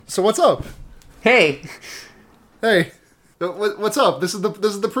So what's up? Hey. Hey, what's up? This is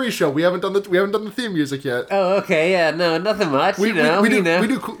the pre-show. We haven't done the theme music yet. Oh, okay. Yeah, no, nothing much. We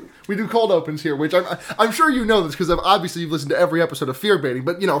do cold opens here, which I'm sure you know this because obviously you've listened to every episode of Fear Baiting.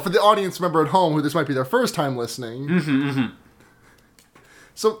 But for the audience member at home who this might be their first time listening. Mm-hmm.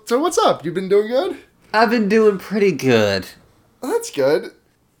 So what's up? You've been doing good? I've been doing pretty good. Oh, that's good.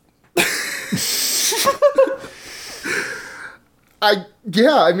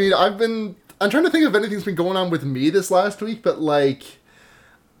 I'm trying to think if anything's been going on with me this last week, but I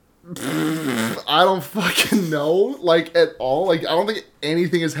don't fucking know, at all. I don't think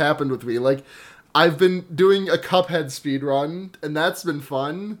anything has happened with me. I've been doing a Cuphead speed run, and that's been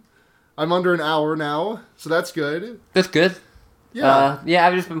fun. I'm under an hour now, so that's good. That's good. Yeah.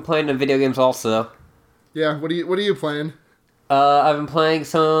 I've just been playing the video games also. Yeah, what are you playing? I've been playing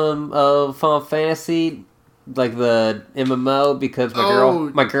some of Final Fantasy, like the MMO, because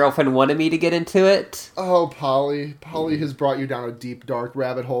my girlfriend wanted me to get into it. Oh, Polly. Polly has brought you down a deep, dark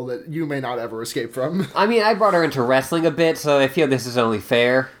rabbit hole that you may not ever escape from. I mean, I brought her into wrestling a bit, so I feel this is only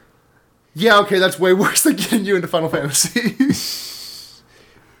fair. Yeah, okay, that's way worse than getting you into Final Fantasy.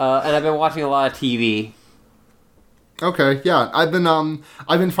 And I've been watching a lot of TV. Okay, yeah. I've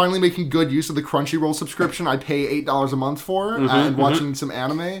been finally making good use of the Crunchyroll subscription I pay $8 a month for, and watching some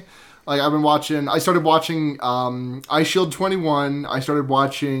anime. I started watching iShield 21, I started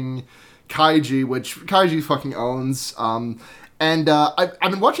watching Kaiji, which Kaiji fucking owns, and I've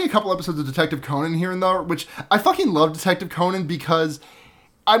been watching a couple episodes of Detective Conan here and there, which I fucking love Detective Conan because,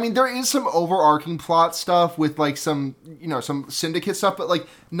 there is some overarching plot stuff with, some syndicate stuff, but,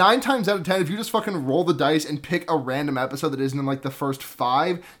 9 times out of 10, if you just fucking roll the dice and pick a random episode that isn't in, the first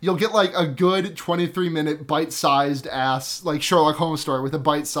 5, you'll get, a good 23-minute bite-sized ass, Sherlock Holmes story with a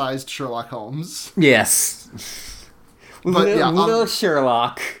bite-sized Sherlock Holmes. Yes. Little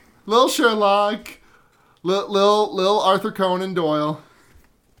Sherlock. Little Sherlock. Little Arthur Conan Doyle.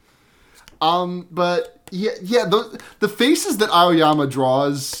 But... Yeah, the faces that Aoyama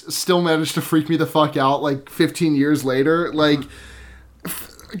draws still manage to freak me the fuck out, 15 years later.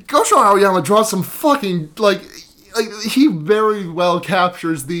 Gosho Aoyama draws some fucking, he very well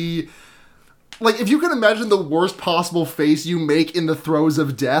captures the... if you can imagine the worst possible face you make in the throes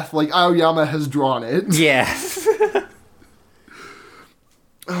of death, Aoyama has drawn it. Yeah.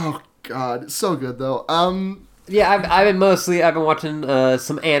 Oh, God. It's so good, though. Yeah, I've been watching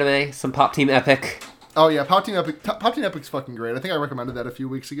some anime, some Pop Team Epic. Oh yeah, Pop Team Epic's fucking great. I think I recommended that a few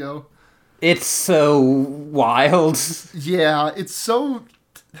weeks ago. It's so wild. Yeah, it's so...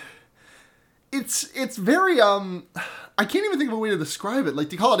 It's very, I can't even think of a way to describe it.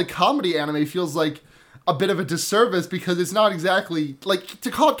 To call it a comedy anime feels like a bit of a disservice because it's not exactly...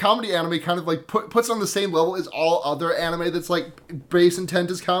 to call it comedy anime kind of, puts on the same level as all other anime that's, base intent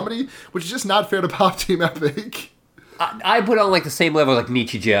as comedy, which is just not fair to Pop Team Epic. I put it on, the same level as,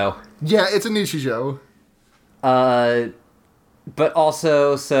 Nichijou. Yeah, it's a Nichijou. But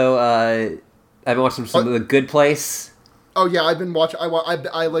also, I've been watching some of The Good Place. Oh yeah, I've been watching. I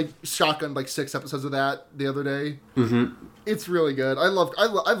shotgunned 6 episodes of that the other day. Mm-hmm. It's really good.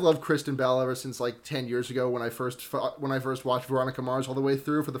 I've loved Kristen Bell ever since 10 years ago when I first watched Veronica Mars all the way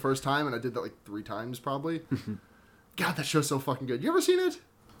through for the first time, and I did that 3 times probably. Mm-hmm. God, that show's so fucking good. You ever seen it?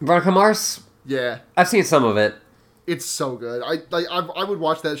 Veronica Mars? Yeah, I've seen some of it. It's so good. I would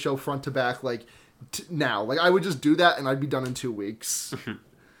watch that show front to back now. I would just do that and I'd be done in 2 weeks. Because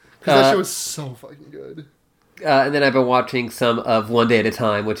that show is so fucking good. And then I've been watching some of One Day at a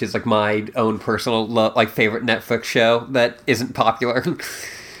Time, which is my own personal favorite Netflix show that isn't popular.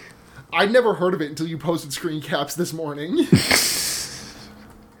 I'd never heard of it until you posted screen caps this morning.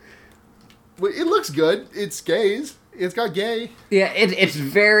 It looks good. It's gays. It's got gay. Yeah, it's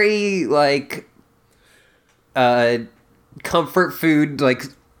very comfort food.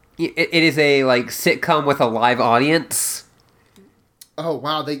 It is a sitcom with a live audience. Oh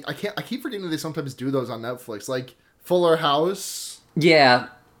wow! I keep forgetting they sometimes do those on Netflix, Fuller House. Yeah,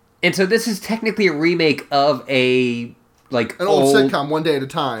 and so this is technically a remake of an old sitcom, One Day at a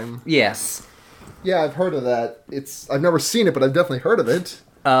Time. Yes. Yeah, I've heard of that. I've never seen it, but I've definitely heard of it.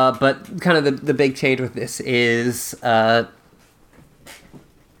 But kind of the big change with this is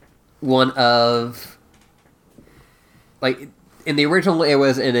one of in the original it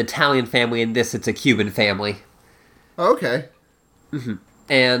was an Italian family, in this it's a Cuban family. Oh, okay. Mm-hmm.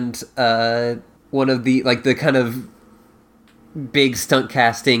 And one of the the kind of big stunt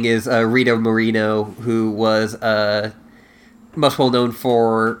casting is Rita Moreno, who was most well known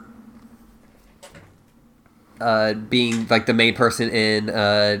for being the main person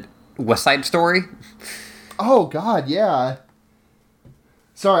in West Side Story. Oh God, yeah.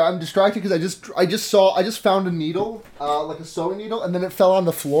 Sorry, I'm distracted because I just found a needle, like a sewing needle, and then it fell on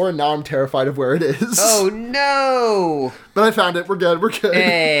the floor, and now I'm terrified of where it is. Oh no! But I found it. We're good. We're good.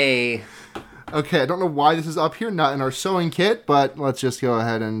 Hey. Okay, I don't know why this is up here, not in our sewing kit, but let's just go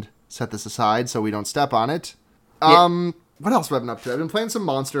ahead and set this aside so we don't step on it. What else have I been up to? I've been playing some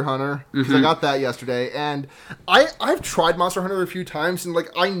Monster Hunter, because I got that yesterday, and I've tried Monster Hunter a few times, and, like,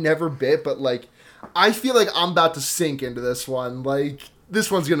 I never bit, but, like, I feel like I'm about to sink into this one. Like, this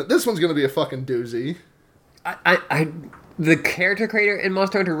one's gonna be a fucking doozy. The character creator in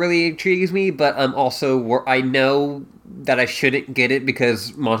Monster Hunter really intrigues me, but I'm also I know that I shouldn't get it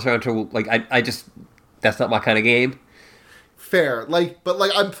because Monster Hunter will, like, I just, that's not my kind of game. Fair, like, but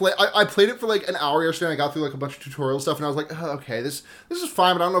like I played it for like an hour yesterday. And I got through like a bunch of tutorial stuff, and I was like, oh, okay, this is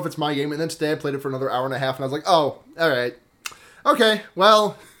fine, but I don't know if it's my game. And then today I played it for another hour and a half, and I was like, oh, all right, okay,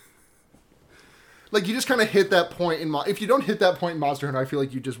 well, like you just kind of hit that point in if you don't hit that point in Monster Hunter, I feel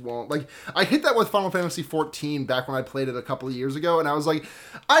like you just won't. Like I hit that with Final Fantasy XIV back when I played it a couple of years ago, and I was like,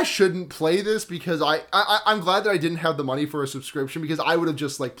 I shouldn't play this because I'm glad that I didn't have the money for a subscription because I would have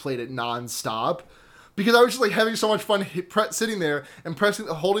just like played it nonstop. Because I was just like having so much fun sitting there and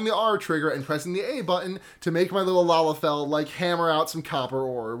holding the R trigger and pressing the A button to make my little Lalafell like hammer out some copper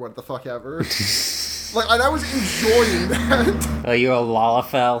ore or what the fuck ever. Like, and I was enjoying that. Oh, you're a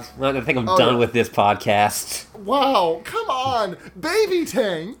Lalafell? I think I'm done with this podcast. Wow, come on, baby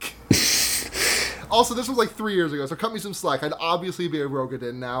tank. Also, this was like 3 years ago, so cut me some slack. I'd obviously be a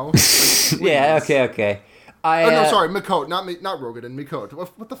Rogadin now. Like, yeah, okay. No, sorry, Miqo'te, not Rogadin, Miqo'te.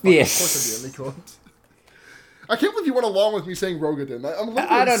 What the fuck? Yes. Of course I'd be a Miqo'te. I can't believe you went along with me saying Rogadin.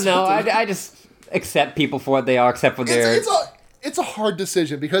 I don't know. I just accept people for what they are, except for their... It's a hard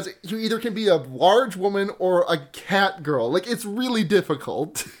decision because you either can be a large woman or a cat girl. Like, it's really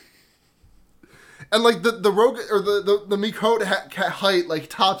difficult. And, like, the Miqo'te height, like,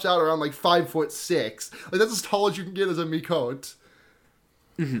 tops out around, like, 5'6". Like, that's as tall as you can get as a Miqo'te.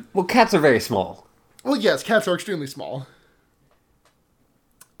 Mm-hmm. Well, cats are very small. Well, yes, cats are extremely small.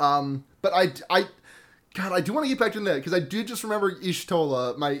 But God, I do want to get back to that, because I did just remember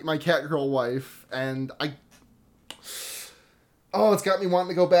Y'shtola, my cat girl wife, and it's got me wanting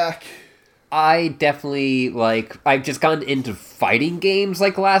to go back. I definitely, I've just gotten into fighting games,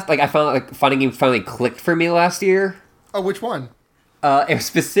 I found, fighting games finally clicked for me last year. Oh, which one? It was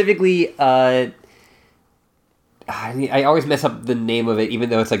specifically, I always mess up the name of it, even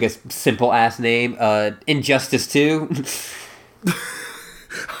though it's, like, a simple-ass name, Injustice 2.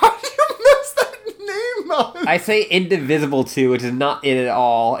 I say Indivisible 2, which is not it at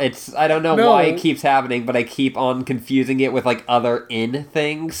all. I don't know why it keeps happening, but I keep on confusing it with, like, other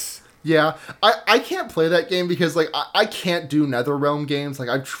things. Yeah, I can't play that game because, like, I can't do NetherRealm games. Like,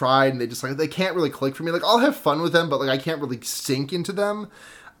 I've tried, and they can't really click for me. Like, I'll have fun with them, but, like, I can't really sink into them.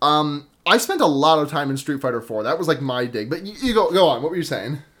 I spent a lot of time in Street Fighter 4. That was, like, my dig. But you go on. What were you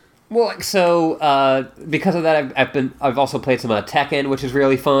saying? Well, so, because of that, I've also played some Tekken, which is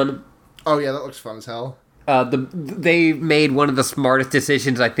really fun. Oh, yeah, that looks fun as hell. They made one of the smartest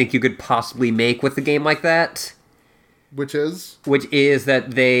decisions I think you could possibly make with a game like that. Which is? Which is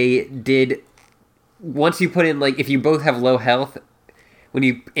that they did... Once you put in, like, if you both have low health, when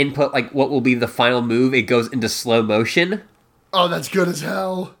you input, like, what will be the final move, it goes into slow motion. Oh, that's good as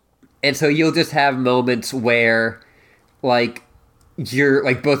hell. And so you'll just have moments where, like,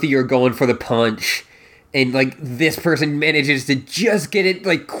 both of you are going for the punch, and, like, this person manages to just get it,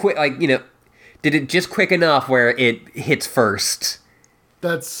 like, quick, like, did it just quick enough where it hits first.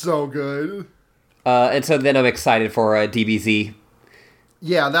 That's so good. And so then I'm excited for DBZ.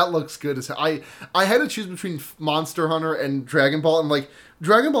 Yeah, that looks good as hell. I had to choose between Monster Hunter and Dragon Ball, and, like,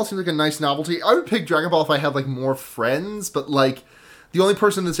 Dragon Ball seems like a nice novelty. I would pick Dragon Ball if I had, like, more friends, but, like, the only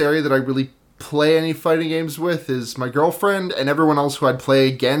person in this area that I really play any fighting games with is my girlfriend, and everyone else who I'd play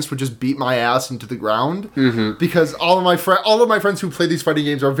against would just beat my ass into the ground. Mm-hmm. Because all of my friends who play these fighting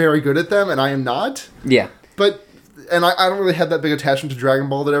games are very good at them, and I am not. Yeah. And I don't really have that big attachment to Dragon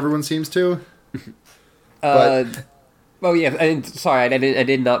Ball that everyone seems to. But... Oh, yeah, and sorry, I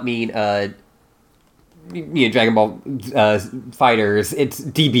did not mean, Dragon Ball Fighters. It's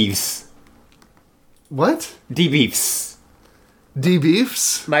D-Beefs. What? D-Beefs.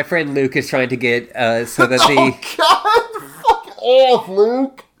 D-Beefs? My friend Luke is trying to get, so that the... Oh, God! Fuck off,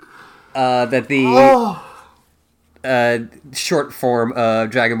 Luke! That the short form of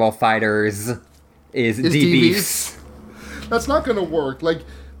Dragon Ball Fighters is D-Beefs. That's not gonna work. Like,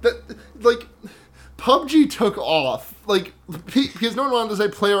 PUBG took off. Like, because no one wanted to say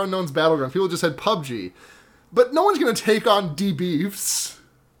PlayerUnknown's Battleground. People just said PUBG. But no one's gonna take on D-Beefs.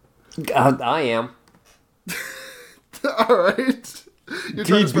 I am. Alright. You're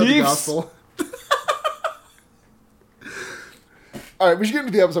trying to spread the Beefs. gospel. All right, we should get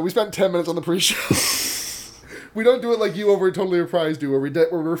into the episode. We spent 10 minutes on the pre-show. We don't do it like you over at Totally Reprised do, where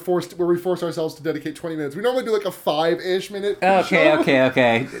we force ourselves to dedicate 20 minutes. We normally do like a 5-ish minute pre-show.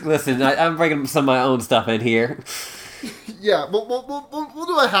 Okay. Listen, I'm bringing some of my own stuff in here. Yeah, we'll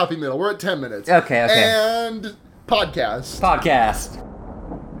do a happy middle. We're at 10 minutes. Okay. And podcast.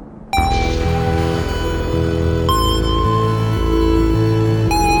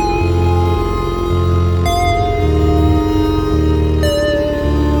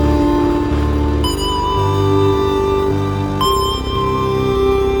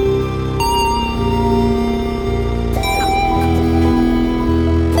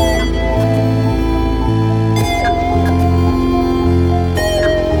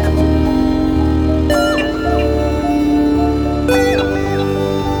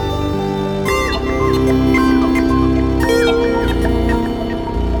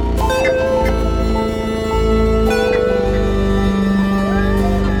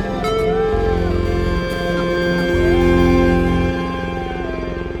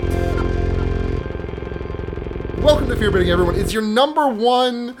 Welcome to Fear Bidding, everyone. It's your number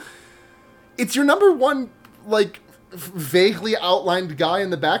one, like, vaguely outlined guy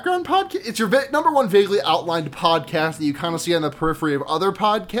in the background podcast. It's your number one vaguely outlined podcast that you kind of see on the periphery of other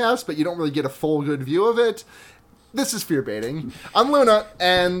podcasts, but you don't really get a full good view of it. This is Fear Baiting. I'm Luna,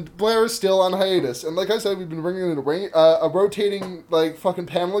 and Blair is still on hiatus. And like I said, we've been bringing in a rotating, like, fucking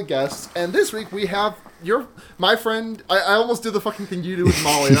panel of guests. And this week we have my friend. I almost did the fucking thing you do with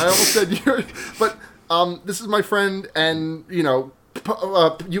Molly. And I almost said but this is my friend, and you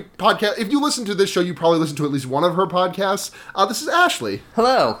podcast. If you listen to this show, you probably listen to at least one of her podcasts. This is Ashley.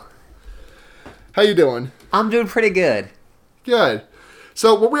 Hello. How you doing? I'm doing pretty good. Good.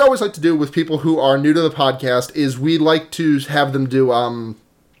 So what we always like to do with people who are new to the podcast is we like to have them do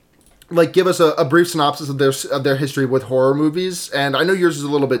give us a brief synopsis of their history with horror movies, and I know yours is a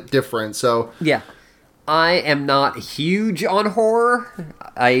little bit different. So yeah, I am not huge on horror.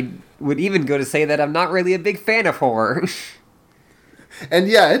 I would even go to say that I'm not really a big fan of horror. And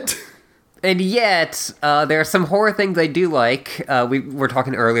yet, there are some horror things I do like. We were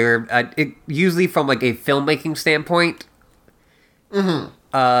talking earlier, usually from like a filmmaking standpoint. Mm-hmm.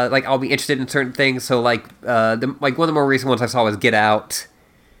 Like I'll be interested in certain things. So like, one of the more recent ones I saw was Get Out.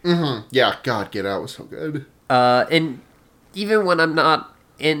 Mm-hmm. Yeah, God, Get Out was so good. And even when I'm not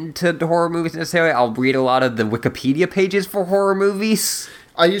into the horror movies necessarily, I'll read a lot of the Wikipedia pages for horror movies.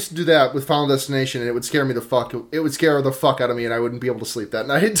 I used to do that with Final Destination, and it would scare the fuck out of me, and I wouldn't be able to sleep that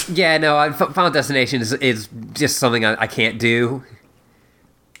night. Yeah, no, Final Destination is just something I can't do.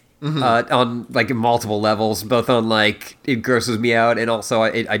 Mm-hmm. On like multiple levels, both on like it grosses me out, and also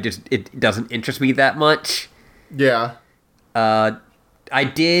it doesn't interest me that much. Yeah. I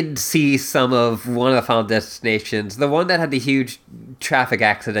did see some of one of the Final Destinations, the one that had the huge traffic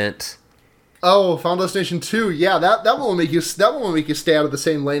accident. Oh, Final Destination 2. Yeah, that will make you stay out of the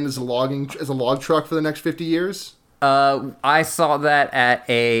same lane as a log truck for the next 50 years. I saw that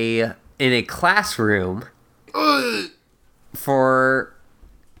in a classroom for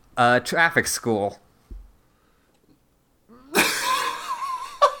traffic school.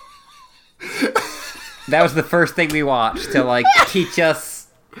 That was the first thing we watched to like teach us.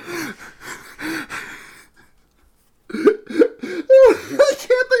 I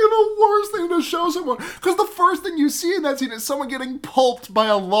can't think of a worse thing to show someone, because the first thing you see in that scene is someone getting pulped by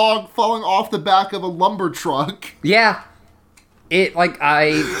a log falling off the back of a lumber truck. Yeah. No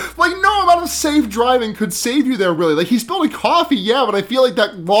amount of safe driving could save you there, really. Like, he spilled a coffee, yeah, but I feel like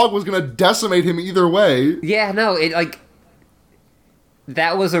that log was going to decimate him either way. Yeah, no,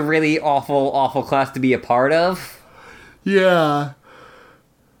 that was a really awful class to be a part of. Yeah.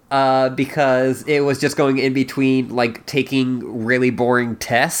 Because it was just going in between, like, taking really boring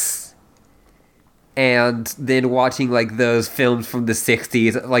tests and then watching, like, those films from the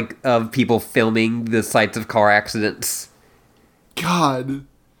 60s, like, of people filming the sites of car accidents. God.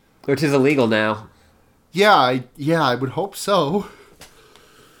 Which is illegal now. Yeah, I would hope so.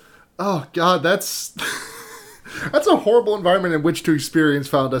 Oh, God, that's a horrible environment in which to experience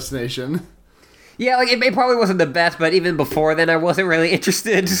Final Destination. Yeah, like, it probably wasn't the best, but even before then, I wasn't really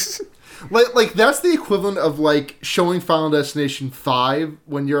interested. Like that's the equivalent of, like, showing Final Destination 5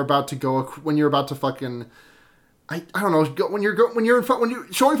 when you're about to fucking... I don't know, when you're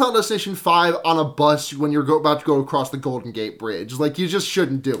showing Final Destination 5 on a bus when you're about to go across the Golden Gate Bridge. Like, you just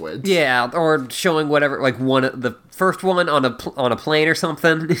shouldn't do it. Yeah, or showing whatever, like, the first one on a plane or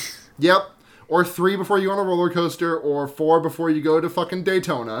something. Yep. Or 3 before you go on a roller coaster, or 4 before you go to fucking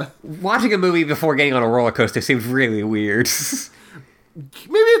Daytona. Watching a movie before getting on a roller coaster seems really weird.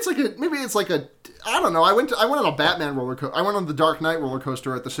 maybe it's like a I don't know. I went on a Batman roller coaster. I went on the Dark Knight roller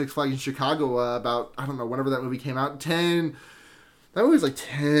coaster at the Six Flags in Chicago about I don't know whenever that movie came out. That movie's like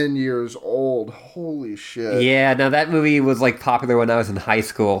 10 years old. Holy shit. Yeah, no, that movie was like popular when I was in high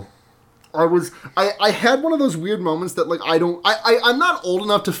school. I had one of those weird moments that like I'm not old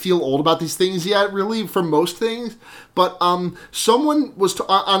enough to feel old about these things yet, really, for most things. But someone was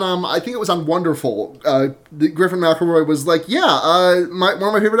on I think it was on Wonderful. Griffin McElroy was like, yeah, one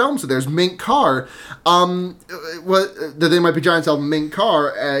of my favorite albums of theirs, Mink Car. The They Might Be Giants album, Mink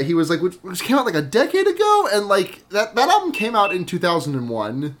Car. He was like, which came out like a decade ago, and like that album came out in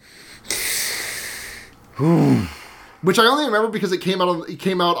 2001. Which I only remember because it came out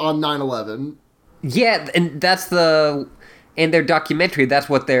on 9/11. Yeah, and that's in their documentary. That's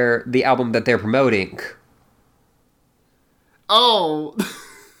what the album that they're promoting. Oh,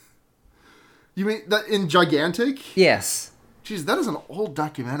 you mean that in Gigantic? Yes. Jeez, that is an old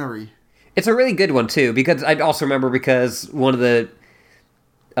documentary. It's a really good one too, because I also remember because one of the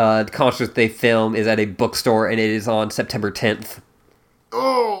concerts they film is at a bookstore, and it is on September 10th.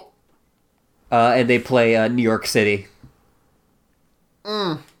 Oh. And they play New York City.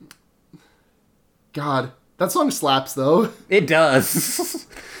 God, that song slaps, though. It does.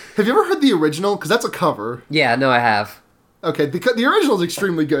 Have you ever heard the original? Because that's a cover. Yeah, no, I have. Okay, the original is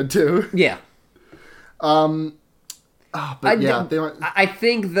extremely good, too. Yeah. But I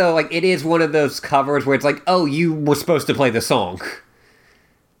think, though, like, it is one of those covers where it's like, oh, you were supposed to play the song.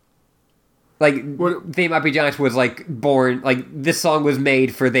 Like, They Might Be Giants was, like, born... Like, this song was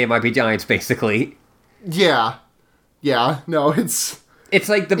made for They Might Be Giants, basically. Yeah. Yeah, no, it's... It's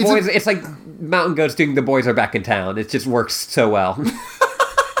like the boys... It's like Mountain Goats doing The Boys Are Back in Town. It just works so well.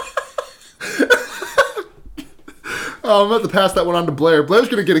 Oh, I'm about to pass that one on to Blair. Blair's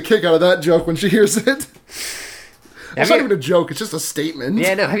going to get a kick out of that joke when she hears it. It's not even a joke, it's just a statement.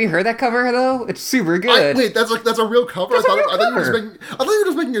 Yeah, no, have you heard that cover, though? It's super good. Wait, that's a real cover? I thought you were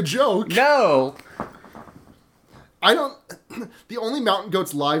just making a joke. No! The only Mountain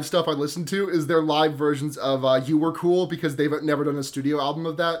Goats live stuff I listen to is their live versions of You Were Cool, because they've never done a studio album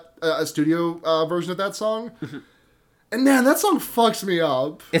of that, a studio version of that song. And man, that song fucks me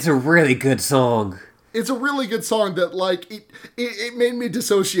up. It's a really good song. It's a really good song that, like, it made me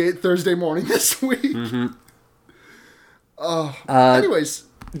dissociate Thursday morning this week. Mm-hmm. Anyways.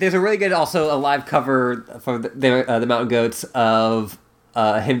 There's a really good, also, a live cover for the Mountain Goats of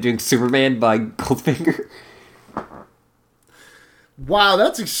him doing Superman by Goldfinger. Wow,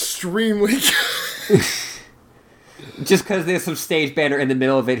 that's extremely good. Just because there's some stage banner in the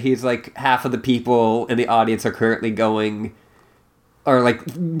middle of it, he's like, half of the people in the audience are currently going, or like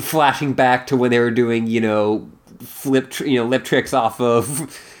flashing back to when they were doing, lip tricks off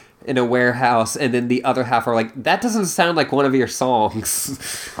of in a warehouse, and then the other half are like, that doesn't sound like one of your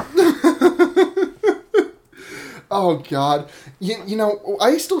songs. Oh, God.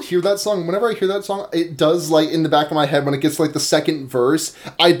 I still hear that song. Whenever I hear that song, it does, like, in the back of my head, when it gets, like, the second verse,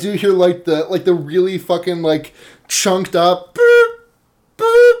 I do hear, like, the really fucking, like, chunked up, boop,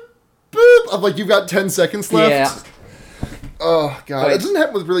 boop, boop, of, like, you've got 10 seconds left. Yeah. Oh, God. Right. It doesn't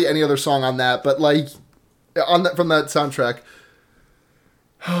happen with really any other song on that, but, like, from that soundtrack.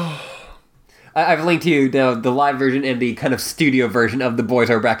 I've linked to you now the live version and the kind of studio version of The Boys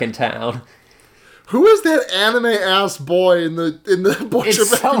Are Back in Town. Who is that anime-ass boy in the Boys Are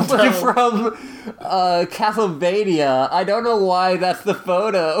Back in Town? It's someone from Castlevania. I don't know why that's the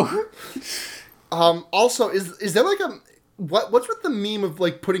photo. Also, is there like what's with the meme of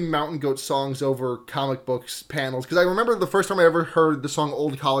like putting Mountain Goat songs over comic books panels? Because I remember the first time I ever heard the song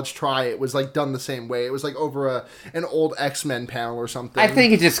 "Old College Try," it was like done the same way. It was like over an old X-Men panel or something. I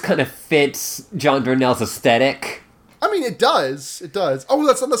think it just kind of fits John Darnell's aesthetic. I mean, it does. It does. Oh,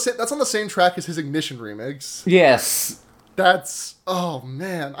 that's on the same track as his Ignition remix. Yes. Oh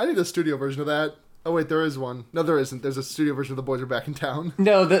man, I need a studio version of that. Oh wait, there is one. No, there isn't. There's a studio version of The Boys Are Back in Town.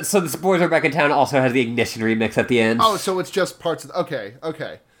 No, so The Boys Are Back in Town also has the Ignition remix at the end. Oh, so it's just parts of... Okay.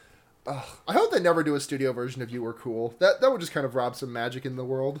 Ugh, I hope they never do a studio version of You Were Cool. That would just kind of rob some magic in the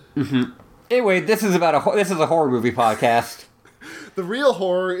world. Mm-hmm. Anyway, this is a horror movie podcast. The real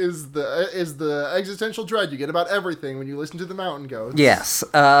horror is the existential dread you get about everything when you listen to the Mountain Goats. Yes.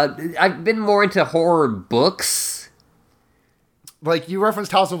 I've been more into horror books. Like, you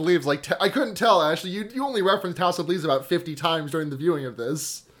referenced House of Leaves, like, I couldn't tell, Ashley. You only referenced House of Leaves about 50 times during the viewing of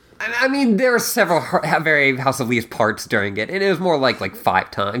this. I mean, there were several very House of Leaves parts during it, and it was more like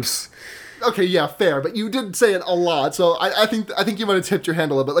 5 times. Okay, yeah, fair, but you did say it a lot, so I think you might have tipped your hand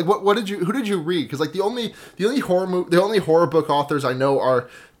a little bit. Like, who did you read? Because like the only horror book authors I know are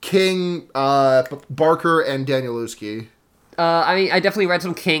King, Barker, and Danielewski. I mean, I definitely read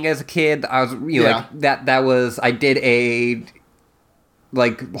some King as a kid. I was, Yeah. like that was. I did a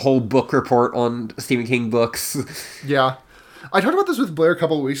like whole book report on Stephen King books. Yeah. I talked about this with Blair a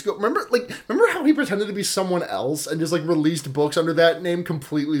couple of weeks ago. Remember how he pretended to be someone else and just like released books under that name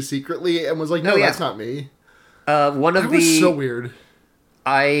completely secretly and was like, no, Oh, yeah. that's not me. One of That the was so weird.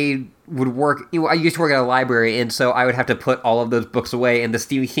 I would work. I used to work at a library, and so I would have to put all of those books away. And the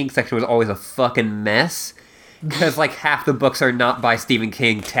Stephen King section was always a fucking mess because like half the books are not by Stephen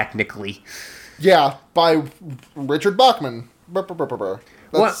King technically. Yeah, by Richard Bachman.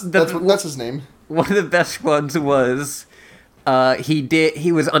 That's his name. One of the best ones was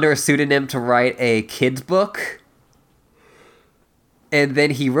he was under a pseudonym to write a kids book. And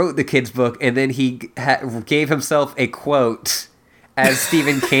then he wrote the kids' book, and then he gave himself a quote as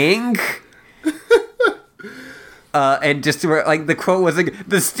Stephen King. And just like the quote was like,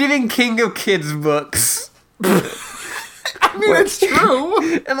 "The Stephen King of kids' books." I mean, it's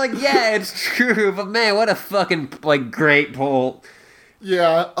true. I'm like, yeah, it's true, but man, what a fucking like great pull.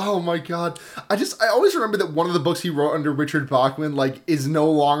 Yeah. Oh my god. I always remember that one of the books he wrote under Richard Bachman like is no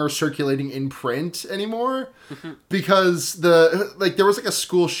longer circulating in print anymore because there was like a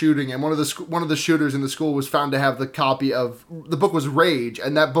school shooting and one of the shooters in the school was found to have the copy of the book was Rage,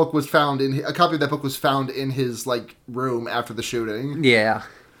 and that book was found in a copy of that book was found in his like room after the shooting. Yeah.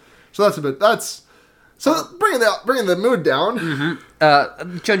 So bringing the mood down.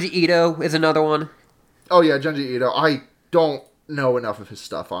 Junji Ito is another one. Oh yeah, Junji Ito. I don't know enough of his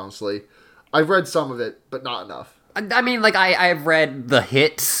stuff, honestly. I've read some of it, but not enough. I mean, like I've read the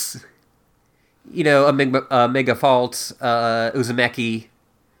hits. Mega Fault, Uzumaki.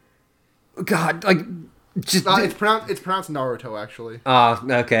 God, like just It's pronounced Naruto, actually. Oh,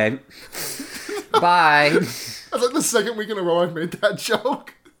 okay. Bye. That's like the second week in a row I've made that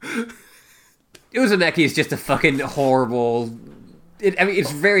joke. Uzumaki is just a fucking horrible.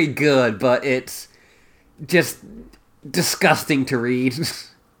 It's very good, but it's just disgusting to read.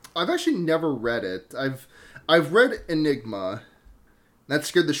 I've actually never read it. I've read Enigma. That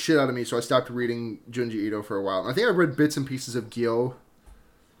scared the shit out of me, so I stopped reading Junji Ito for a while. And I think I've read bits and pieces of Gyo.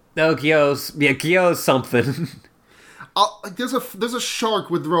 No, Gyo's something. There's a shark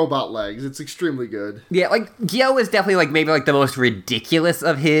with robot legs. It's extremely good. Yeah, like Gyo is definitely like maybe like the most ridiculous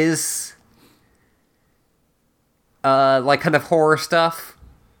of his like kind of horror stuff.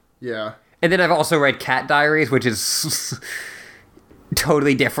 Yeah. And then I've also read Cat Diaries, which is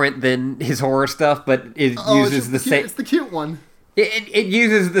totally different than his horror stuff, but it uses the same. It's the cute one. It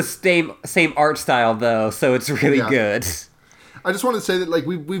uses the same art style though, so it's really good. I just want to say that like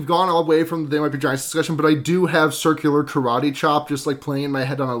we've gone all the way from the They Might Be Giants discussion, but I do have Circular Karate Chop just like playing in my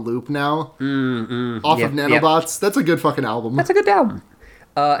head on a loop now. Off of Nanobots. Yep. That's a good fucking album. That's a good album.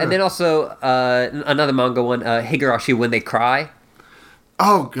 And then also another manga one, Higurashi When They Cry.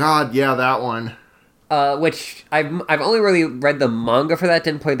 Oh god, yeah, that one. Which I've only really read the manga for that,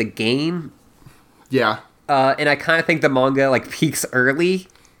 didn't play the game. Yeah. And I kind of think the manga like peaks early.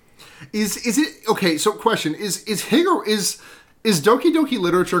 Is it okay? So, question is Doki Doki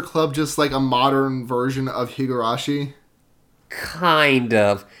Literature Club just like a modern version of Higurashi? Kind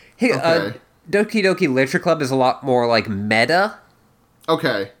of. Okay. Doki Doki Literature Club is a lot more like meta.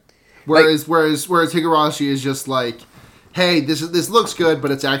 Okay. Whereas Higurashi is just like, hey, this looks good, but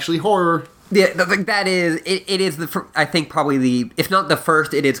it's actually horror. Yeah, that is it is I think probably the, if not the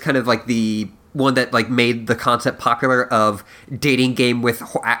first, it is kind of like the one that like made the concept popular of dating game with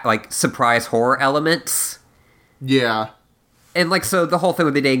like surprise horror elements. Yeah. And like, so the whole thing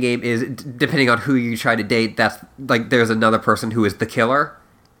with the dating game is depending on who you try to date, that's like there's another person who is the killer.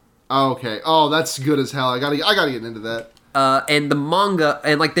 Okay. Oh, that's good as hell. I gotta get into that. And the manga,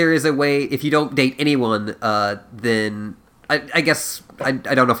 and like there is a way, if you don't date anyone, then I guess I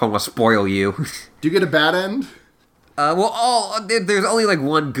don't know if I want to spoil you. Do you get a bad end? There's only like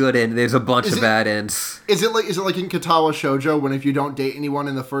one good end. There's a bunch of bad ends. Is it like in Katawa Shoujo when if you don't date anyone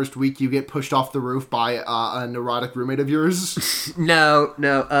in the first week, you get pushed off the roof by a neurotic roommate of yours? No.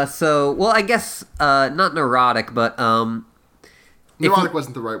 I guess not neurotic, but neurotic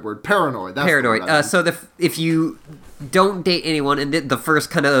wasn't the right word. Paranoid. That's paranoid. If you don't date anyone, and the first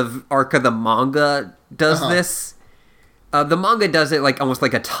kind of arc of the manga does this, the manga does it like almost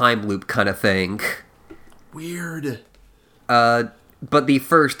like a time loop kind of thing. Weird. But the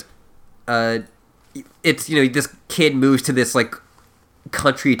first, it's, this kid moves to this, like,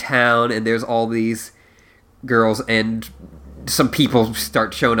 country town, and there's all these girls, and some people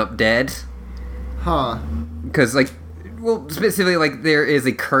start showing up dead. Huh. Because, like, well, specifically, like, there is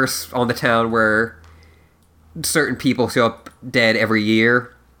a curse on the town where certain people show up dead every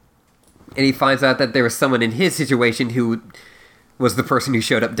year. and he finds out that there was someone in his situation who was the person who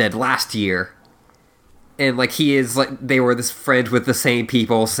showed up dead last year. And, like, he is, like, they were this friends with the same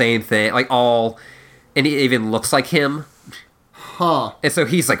people, same thing, like, all, and he even looks like him. Huh. And so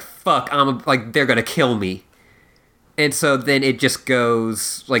he's like, fuck, they're gonna kill me. And so then it just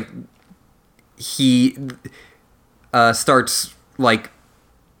goes, like, he starts, like,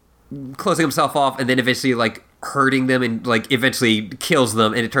 closing himself off, and then eventually, like, hurting them, and, like, eventually kills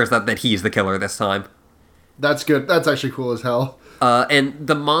them, and it turns out that he's the killer this time. That's good. That's actually cool as hell. And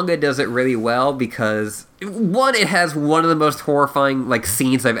the manga does it really well because, one, it has one of the most horrifying, like,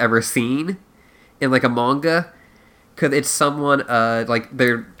 scenes I've ever seen in, like, a manga. Because it's someone, like,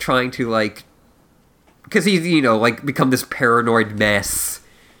 they're trying to, like... Because he's, you know, like, become this paranoid mess.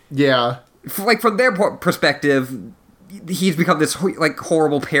 Yeah. Like, from their perspective, he's become this, like,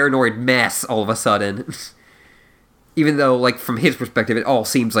 horrible paranoid mess all of a sudden. Even though, like, from his perspective, it all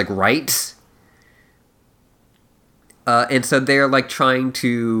seems, like, right. And so they're, like, trying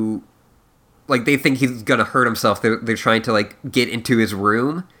to... Like, they think he's gonna hurt himself. They're trying to, like, get into his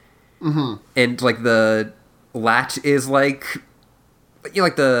room. Mm-hmm. And, like, the latch is, like... You know,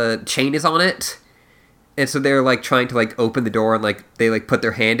 like, the chain is on it. And so they're, like, trying to, like, open the door, and, like, they, like, put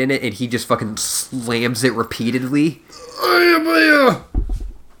their hand in it, and he just fucking slams it repeatedly.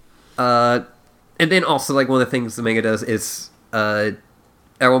 And then also, like, one of the things the manga does is...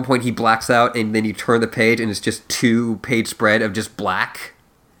 At one point, he blacks out, and then you turn the page, and it's just 2-page spread of just black.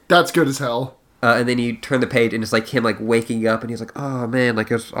 That's good as hell. And then you turn the page, and it's like him, like, waking up, and he's like, "Oh man,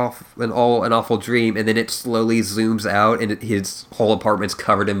 like, it was an awful dream." And then it slowly zooms out, and his whole apartment's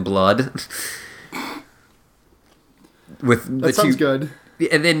covered in blood. That sounds good.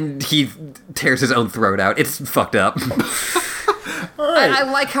 And then he tears his own throat out. It's fucked up. Alright.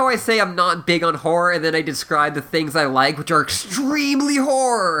 I like how I say I'm not big on horror, and then I describe the things I like, which are extremely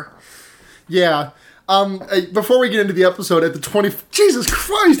horror. Yeah. Before we get into the episode at the 20... Jesus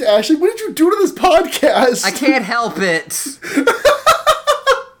Christ, Ashley, what did you do to this podcast? I can't help it.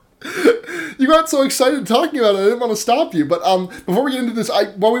 You got so excited talking about it, I didn't want to stop you. But before we get into this,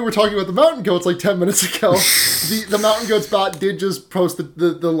 while we were talking about the Mountain Goats like 10 minutes ago, the Mountain Goats bot did just post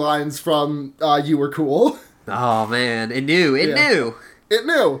the lines from You Were Cool. Oh, man. It knew. It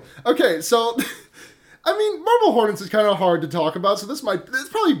knew. Okay, so... I mean, Marble Hornets is kind of hard to talk about, so it's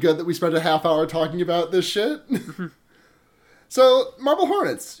probably good that we spent a half hour talking about this shit. So, Marble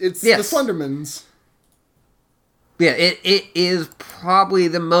Hornets, it's the Slendermans. Yeah, it is probably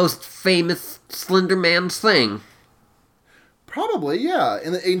the most famous Slenderman thing. Probably, yeah.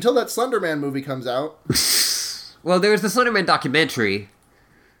 Until that Slenderman movie comes out. Well, there's the Slenderman documentary.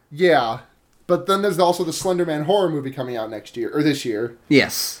 Yeah, but then there's also the Slenderman horror movie coming out this year.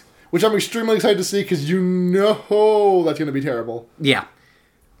 Yes. Which I'm extremely excited to see, because you know that's going to be terrible. Yeah.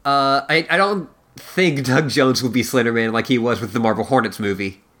 I don't think Doug Jones will be Slenderman like he was with the Marble Hornets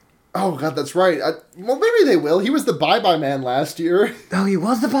movie. Oh, God, that's right. Well, maybe they will. He was the Bye-Bye Man last year. Oh, he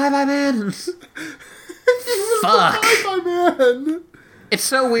was the Bye-Bye Man? He was Fuck. the Bye-Bye Man. It's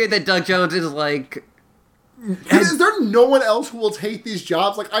so weird that Doug Jones is like... Is there no one else who will take these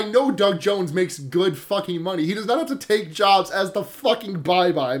jobs? Like, I know Doug Jones makes good fucking money. He does not have to take jobs as the fucking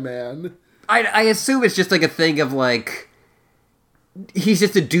Bye-Bye Man. I assume it's just like a thing of like... He's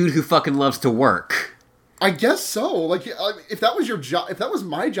just a dude who fucking loves to work. I guess so. Like, if that was your job, if that was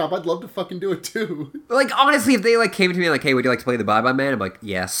my job, I'd love to fucking do it too. Like, honestly, if they like came to me like, "Hey, would you like to play the Bye-Bye Man?" I'm like,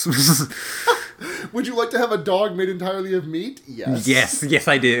 yes. Would you like to have a dog made entirely of meat? Yes. Yes,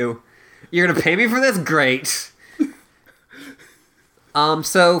 I do. You're gonna pay me for this? Great.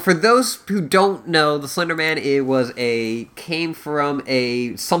 So for those who don't know, the Slender Man came from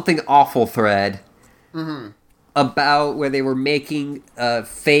a Something Awful thread about where they were making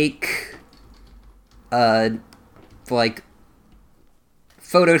fake like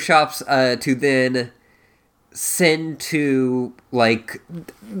photoshops to then send to like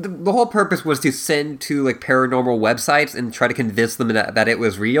the whole purpose was to send to like paranormal websites and try to convince them that it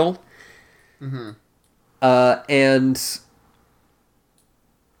was real. And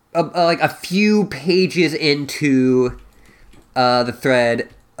like a few pages into the thread,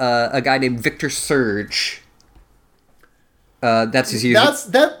 a guy named Victor Surge. That's his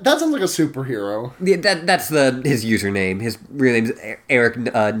username. That sounds like a superhero. Yeah, that's his username. His real name's Eric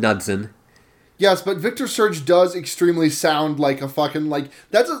Knudsen. Yes, but Victor Surge does extremely sound like a fucking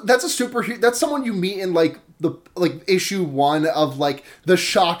that's a superhero. That's someone you meet in like issue 1 of like the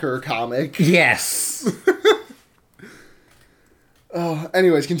Shocker comic. Yes. Oh,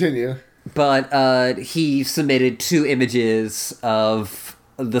 anyways, continue. But he submitted 2 images of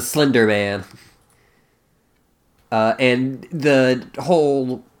the Slender Man. And the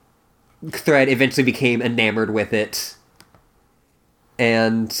whole thread eventually became enamored with it.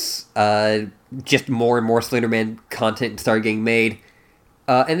 And just more and more Slenderman content started getting made.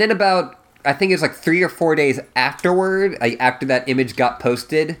 And then about, I think it was like 3 or 4 days afterward, after that image got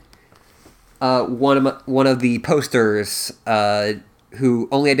posted, one of the posters, who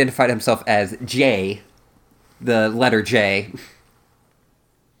only identified himself as J, the letter J,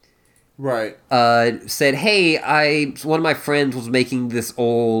 right, said, "Hey, one of my friends was making this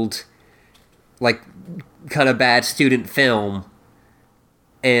old, like, kind of bad student film,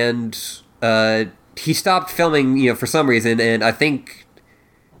 and he stopped filming, for some reason, and I think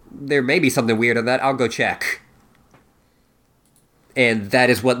there may be something weird on that. I'll go check." And that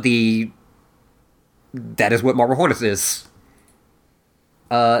is what Marble Hornets is.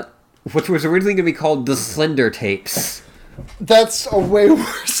 Which was originally going to be called the Slender Tapes. That's a way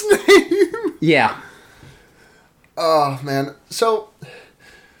worse name. Yeah. Oh, man. So,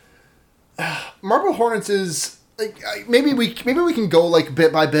 Marble Hornets is... maybe we can go like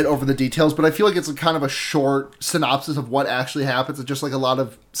bit by bit over the details, but I feel like it's kind of a short synopsis of what actually happens. It's just like a lot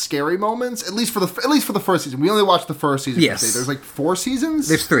of scary moments, at least for the first season. We only watched the first season. Yes. There's like 4 seasons.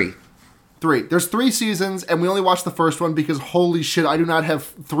 There's 3. There's 3 seasons, and we only watched the first one because holy shit, I do not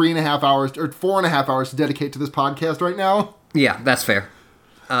have 3.5 hours or 4.5 hours to dedicate to this podcast right now. Yeah, that's fair.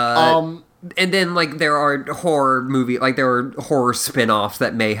 And then like there are horror spin-offs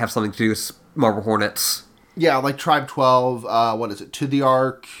that may have something to do with Marble Hornets. Yeah, like Tribe 12, what is it? To the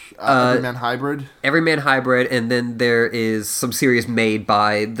Ark, Everyman Hybrid. Everyman Hybrid, and then there is some series made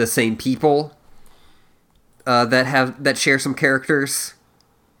by the same people that share some characters.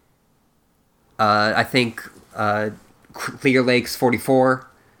 I think Clear Lakes 44.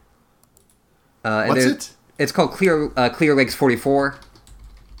 What's it? It's called Clear Lakes 44.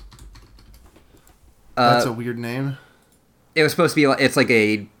 That's a weird name. It was supposed to be it's like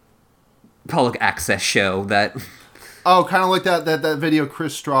a public access show that... Oh, kind of like that video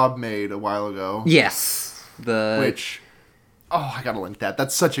Chris Straub made a while ago. Yes. Which... Oh, I gotta link that.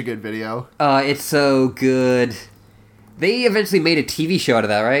 That's such a good video. It's so good. They eventually made a TV show out of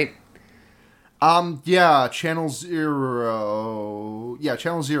that, right? Yeah, Channel Zero. Yeah,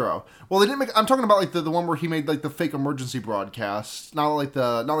 Channel Zero. Well, they didn't make... I'm talking about like the one where he made like the fake emergency broadcast, not like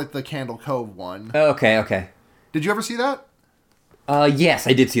the Candle Cove one. Oh, okay. Did you ever see that? Yes,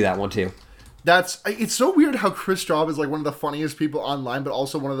 I did see that one too. It's so weird how Chris Straub is like one of the funniest people online, but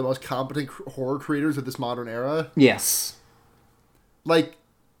also one of the most competent horror creators of this modern era. Yes. Like,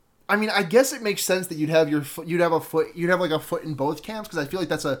 I mean, I guess it makes sense that you'd have like a foot in both camps, because I feel like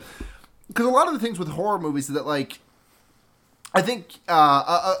because a lot of the things with horror movies that like, I think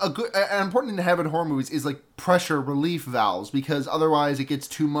an important thing to have in horror movies is like pressure relief valves, because otherwise it gets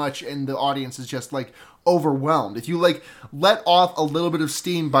too much and the audience is just like overwhelmed. If you like let off a little bit of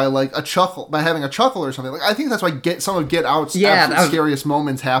steam by like having a chuckle or something, like I think that's why some of Get Out's scariest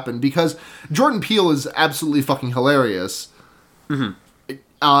moments happen, because Jordan Peele is absolutely fucking hilarious. Mm-hmm.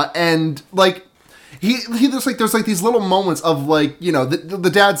 And like there's like these little moments of like,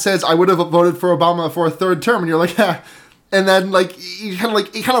 the dad says, "I would have voted for Obama for a third term," and you're like, "Yeah." And then like it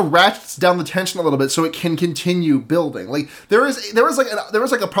kind of ratchets down the tension a little bit so it can continue building. Like there was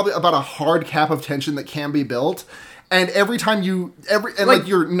probably about a hard cap of tension that can be built, and every time you're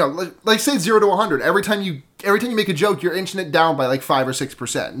say 0 to 100, every time you make a joke, you're inching it down by like 5 or 6%.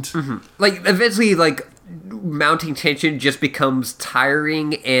 Mm-hmm. Like eventually, like mounting tension just becomes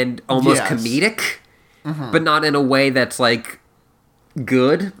tiring and almost comedic, mm-hmm. but not in a way that's like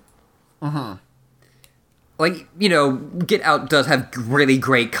good. Mm-hmm. Like, Get Out does have really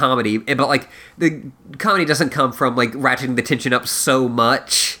great comedy, but, like, the comedy doesn't come from, like, ratcheting the tension up so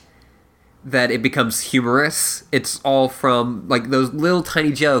much that it becomes humorous. It's all from, like, those little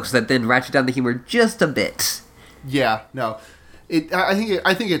tiny jokes that then ratchet down the humor just a bit. Yeah, no.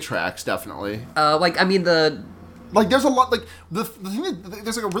 I think it tracks, definitely. There's a lot, like, the thing that,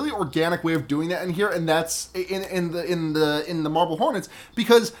 there's, like, a really organic way of doing that in here, and that's in the Marble Hornets,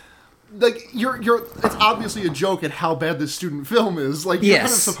 because... Like it's obviously a joke at how bad this student film is. Like you're kind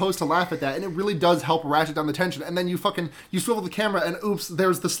of supposed to laugh at that, and it really does help ratchet down the tension. And then you swivel the camera, and oops,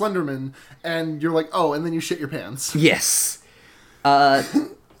 there's the Slenderman, and you're like, oh, and then you shit your pants. Yes.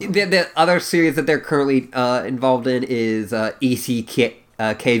 The other series that they're currently involved in is ECKVA.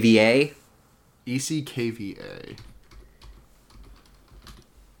 ECKVA.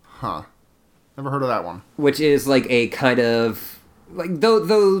 Huh. Never heard of that one. Which is like a kind of. Like, though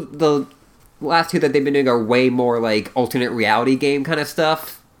the last 2 that they've been doing are way more, like, alternate reality game kind of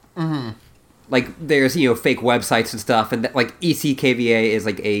stuff. Mm-hmm. Like, there's, fake websites and stuff, and, like, ECKVA is,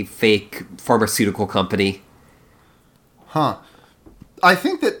 like, a fake pharmaceutical company. Huh. I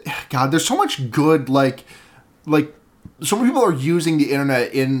think that, God, there's so much good, like, so many people are using the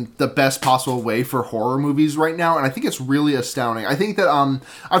internet in the best possible way for horror movies right now, and I think it's really astounding. I think that,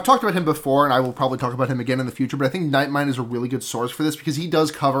 I've talked about him before, and I will probably talk about him again in the future, but I think Nightmind is a really good source for this, because he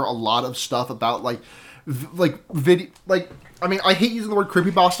does cover a lot of stuff about, video, I mean, I hate using the word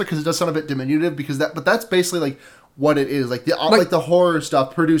creepypasta, because it does sound a bit diminutive, but that's basically, what it is, the horror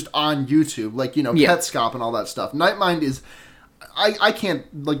stuff produced on YouTube, Petscop and all that stuff. Nightmind is... I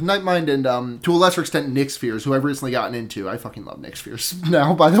can't, Nightmind and, to a lesser extent, Nick Spheres, who I've recently gotten into. I fucking love Nick Spheres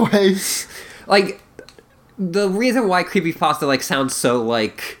now, by the way. The reason why creepypasta, sounds so,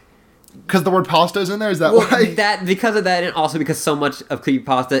 Because the word pasta is in there? Is that why? Because of that, and also because so much of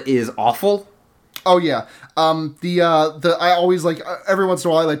creepypasta is awful. Oh, yeah. I always, every once in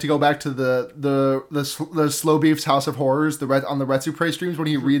a while, I like to go back to the Slow Beef's House of Horrors, on the Retsu Prey streams, when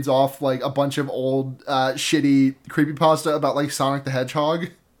he reads off, a bunch of old, shitty creepypasta about, Sonic the Hedgehog.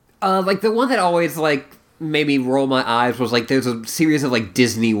 The one that always, made me roll my eyes was, there's a series of,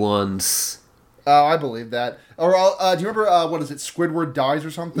 Disney ones. Oh, I believe that. Or, do you remember, what is it, Squidward Dies or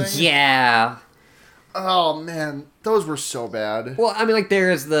something? Yeah. Oh, man. Those were so bad. Well, I mean,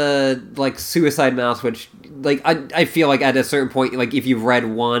 there's the, Suicide Mouse, which, I feel like at a certain point, if you've read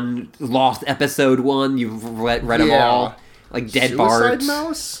one, Lost Episode 1, you've read them all. Dead Bart. Suicide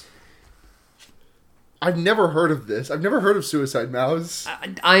Mouse? I've never heard of this. I've never heard of Suicide Mouse.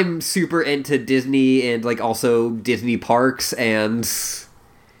 I'm super into Disney and, also Disney parks, and...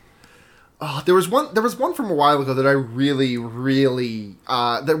 Oh, there was one from a while ago that I really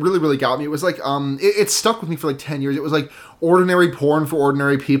got me. It was it stuck with me for 10 years. It was ordinary porn for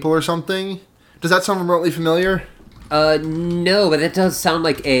ordinary people or something. Does that sound remotely familiar? No, but it does sound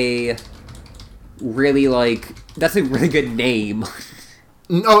like a really that's a really good name.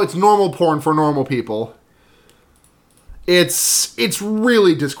 No, it's normal porn for normal people. It's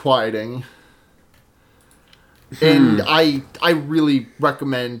really disquieting. And I really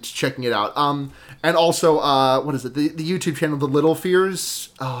recommend checking it out. And also, what is it? The YouTube channel, The Little Fears.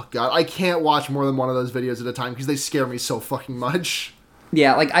 Oh, God. I can't watch more than one of those videos at a time because they scare me so fucking much.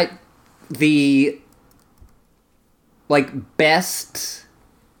 Yeah, best,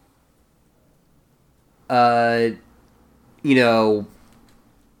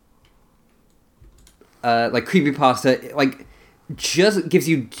 creepypasta, just gives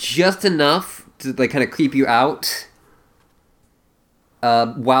you just enough to kind of creep you out,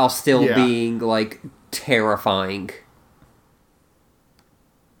 while still being terrifying.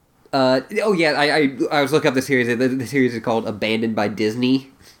 I was looking up the series. The series is called Abandoned by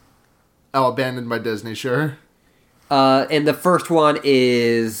Disney. Oh, Abandoned by Disney, sure. And the first one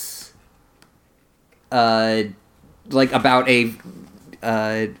is about a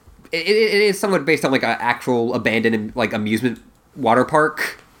it is somewhat based on an actual abandoned amusement water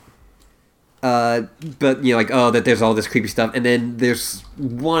park. But that there's all this creepy stuff, and then there's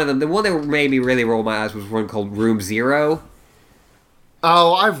one of them. The one that made me really roll my eyes was one called Room Zero.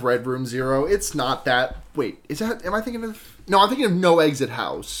 Oh, I've read Room Zero. It's not that. Wait, is that? Am I thinking of? No, I'm thinking of No Exit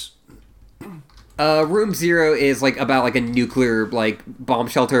House. Room Zero is about a nuclear bomb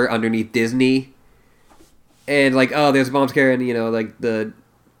shelter underneath Disney, and there's a bomb scare in the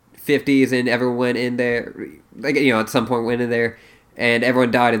 50s, and everyone went in there, at some point went in there, and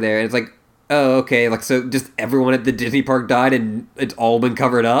everyone died in there, and it's oh, okay, so just everyone at the Disney park died and it's all been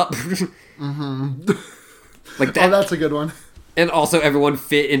covered up? Mm-hmm. That. Oh, that's a good one. And also everyone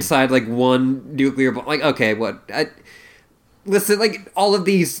fit inside, one nuclear bomb. Okay, what? Listen, all of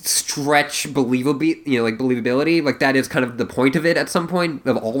these stretch believability, that is kind of the point of it at some point,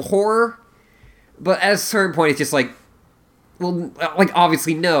 of all horror. But at a certain point, it's just well,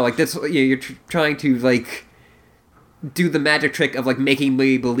 obviously no. That's, you're trying to, do the magic trick of making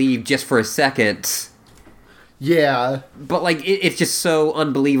me believe just for a second. Yeah. But it's just so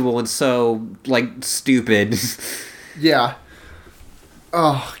unbelievable and so stupid. Yeah.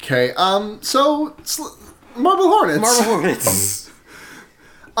 Oh, okay. So Marble Hornets. Marble Hornets.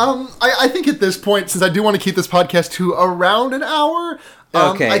 I think at this point, since I do want to keep this podcast to around an hour,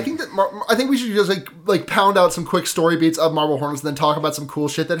 okay. I think we should just pound out some quick story beats of Marble Hornets and then talk about some cool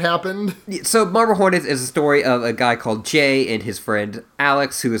shit that happened. So Marble Hornets is a story of a guy called Jay and his friend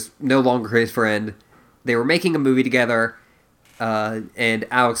Alex, who is no longer his friend. They were making a movie together, and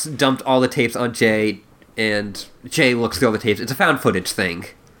Alex dumped all the tapes on Jay, and Jay looks through all the tapes. It's a found footage thing.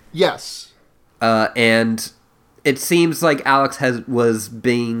 Yes. And it seems like Alex was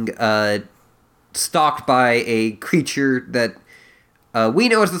being stalked by a creature that we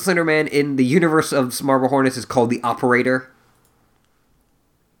know as the Slender Man. In the universe of Marble Hornets is called the Operator.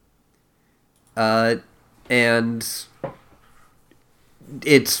 And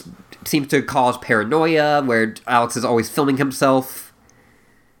it seems to cause paranoia, where Alex is always filming himself,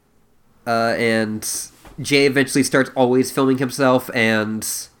 and Jay eventually starts always filming himself, and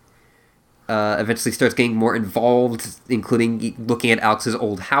eventually starts getting more involved, including looking at Alex's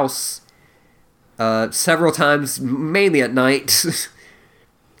old house several times, mainly at night.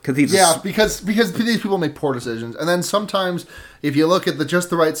 Because these people make poor decisions, and then sometimes if you look at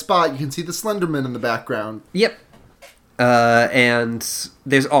just the right spot, you can see the Slenderman in the background. Yep. And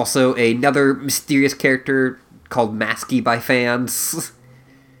there's also another mysterious character called Masky by fans.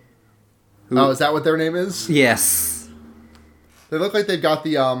 Oh, is that what their name is? Yes. They look like they've got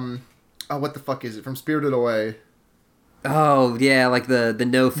the what the fuck is it from Spirited Away? Oh yeah, like the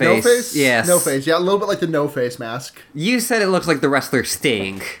no face. No face? Yes. No face. Yeah, a little bit like the no face mask. You said it looks like the wrestler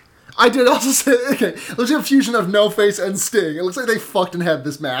Sting. I did also say, okay, it looks like a fusion of No Face and Sting. It looks like they fucked and had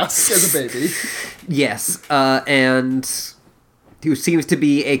this mask as a baby. Yes, and who seems to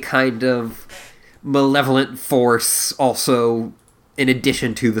be a kind of malevolent force also in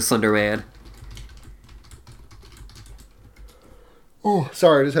addition to the Slender Man. Oh,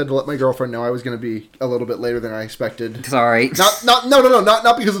 sorry, I just had to let my girlfriend know I was going to be a little bit later than I expected. Sorry.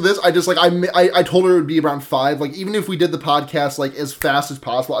 Not because of this. I just, like, I told her it would be around 5. Like, even if we did the podcast, like, as fast as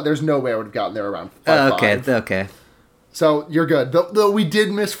possible, there's no way I would have gotten there around 5. Okay. So, you're good. Though we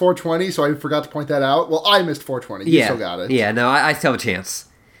did miss 420, so I forgot to point that out. Well, I missed 420. You still got it. Yeah, no, I still have a chance.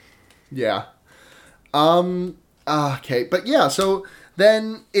 Yeah. Okay, but yeah, so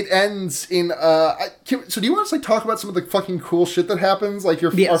then it ends in, so do you want us to, like, talk about some of the fucking cool shit that happens, like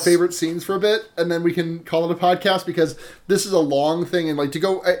our favorite scenes for a bit, and then we can call it a podcast, because this is a long thing, and like to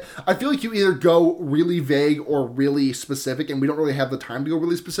go, I feel like you either go really vague or really specific, and we don't really have the time to go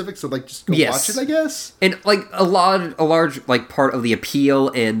really specific, so like just go watch it, I guess. And like a large like part of the appeal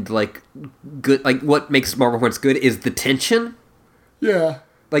and like good, like what makes Marble Hornets good is the tension. Yeah.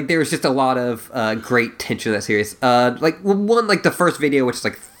 Like, there's just a lot of great tension in that series. Like the first video, which is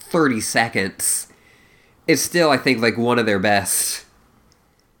like 30 seconds, is still, I think, like, one of their best.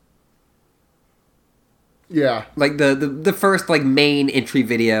 Yeah. Like, the first, like, main entry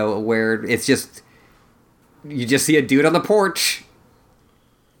video where it's just, you just see a dude on the porch.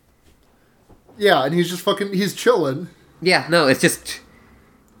 Yeah, and he's chilling. Yeah, no, it's just,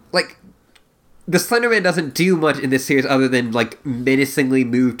 like, the Slender Man doesn't do much in this series other than, like, menacingly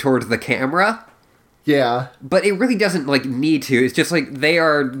move towards the camera. Yeah. But it really doesn't, like, need to. It's just, like, they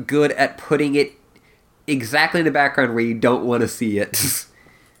are good at putting it exactly in the background where you don't want to see it.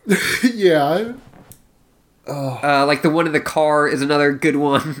 Yeah. Like, the one in the car is another good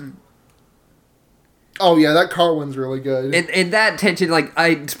one. Oh, yeah, that car one's really good. And that tension, like,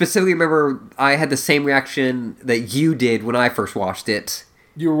 I specifically remember I had the same reaction that you did when I first watched it.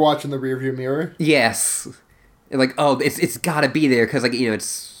 You were watching the rearview mirror? Yes. And like, oh, it's gotta be there, because, like, you know,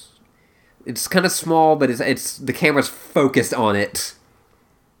 it's kind of small, but it's the camera's focused on it.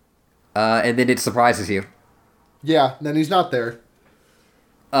 And then it surprises you. Yeah, then he's not there.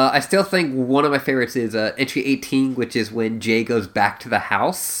 I still think one of my favorites is entry 18, which is when Jay goes back to the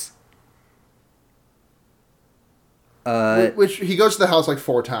house. Which he goes to the house like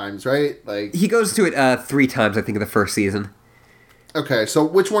 4 times, right? Like he goes to it 3 times, I think, in the first season. Okay, so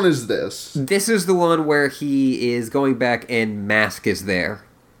which one is this? This is the one where he is going back and Mask is there.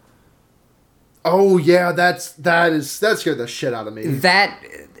 Oh yeah, that scared the shit out of me. That,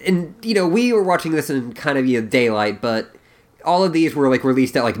 and you know, we were watching this in kind of daylight, but all of these were like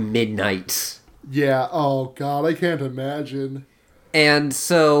released at like midnight. Yeah. Oh god, I can't imagine. And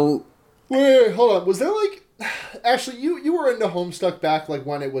so, wait, hold on. Was there like, actually, you were into Homestuck back like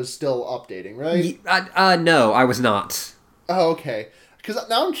when it was still updating, right? No, I was not. Oh, okay. Because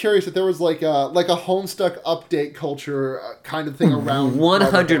now I'm curious if there was like a Homestuck update culture kind of thing around.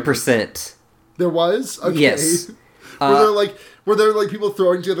 100%. There was? Okay. Yes. Were there people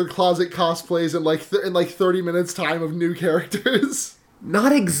throwing together closet cosplays in like 30 minutes time of new characters?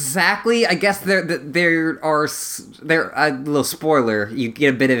 Not exactly. I guess there are a little spoiler. You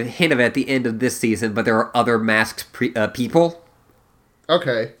get a bit of a hint of it at the end of this season, but there are other masked people.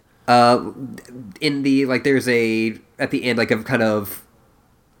 Okay. In the there's at the end a kind of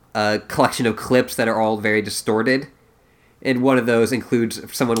collection of clips that are all very distorted, and one of those includes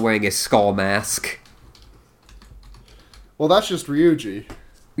someone wearing a skull mask. Well, that's just Ryuji.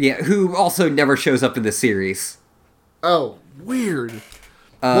 Yeah, who also never shows up in the series. Oh, weird.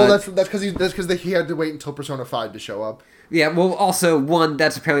 Well, that's because he had to wait until Persona 5 to show up. Yeah, well, also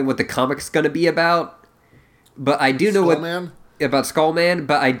that's apparently what the comic's going to be about. But I do know about Skullman,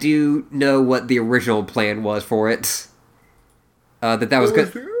 but I do know what the original plan was for it. That was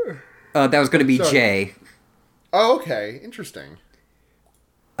going to be Jay. Oh, okay, interesting.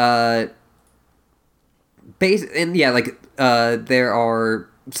 And yeah, like there are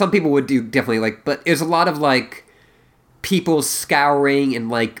some people would do definitely like, but there's a lot of like people scouring and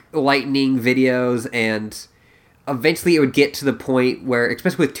like lightning videos, and eventually it would get to the point where,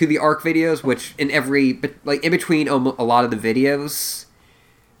 especially with To the Arc videos, which in between a lot of the videos,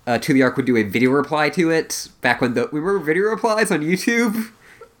 To the Arc would do a video reply to it back when we remember video replies on YouTube.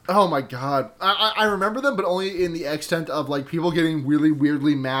 Oh my god. I remember them, but only in the extent of like people getting really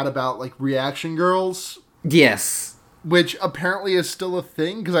weirdly mad about like reaction girls. Yes. Which apparently is still a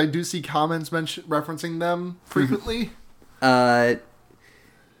thing, because I do see comments referencing them frequently. Yeah,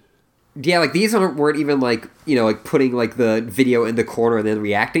 like these weren't even like, like putting like the video in the corner and then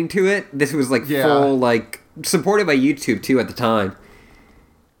reacting to it. This was like full, like, supported by YouTube too at the time.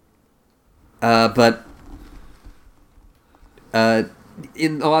 But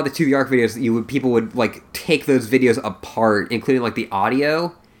in a lot of the To the Arc videos, people would like take those videos apart, including like the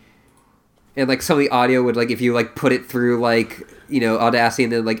audio. And like some of the audio would, like, if you like put it through like, Audacity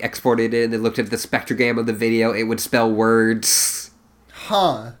and then like exported it and then looked at the spectrogram of the video, it would spell words.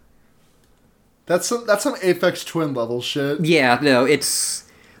 Huh. That's some Aphex Twin level shit. Yeah, no,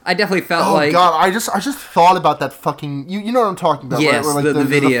 I definitely felt like... Oh god, I just thought about that fucking... You know what I'm talking about, yes, right? Where, like, the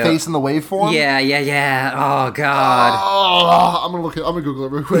video. The face in the waveform? Yeah. Oh god. I'm gonna Google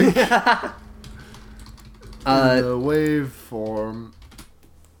it real quick. The waveform...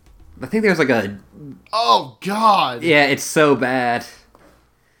 I think there's like a... Oh god! Yeah, it's so bad.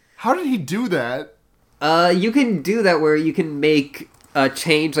 How did he do that? You can do that where you can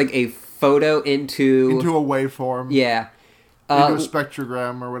change like a photo into a waveform. Yeah. Into a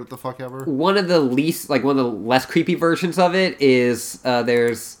spectrogram or what the fuck ever. One of the less creepy versions of it is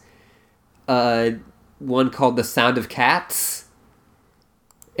there's one called The Sound of Cats.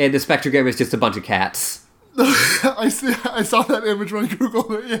 And the spectrogram is just a bunch of cats. I saw that image when I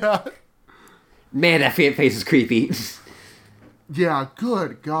Googled it, yeah. Man, that face is creepy. Yeah,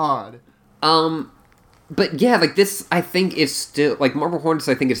 good God. But yeah, like this, I think is still, like, Marble Hornets,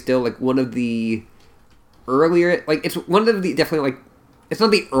 I think is still, like, one of the earlier, like, it's one of the, definitely, like, it's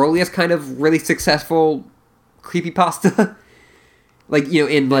not the earliest kind of really successful creepypasta. Like,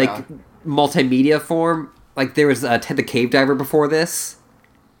 in, like, multimedia form. Like, there was Ted the Cave Diver before this.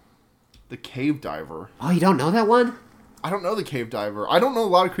 The Cave Diver? Oh, you don't know that one? I don't know the Cave Diver. I don't know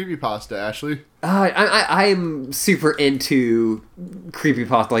a lot of creepypasta, Ashley. I'm super into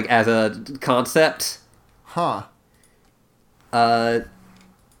creepypasta, like, as a concept. Huh. But...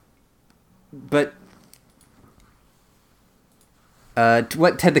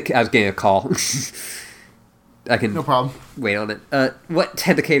 what Ted the... I was getting a call. I can... No problem. Wait on it. What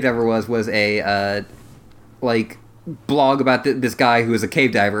Ted the Cave Diver was a, like, blog about this guy who was a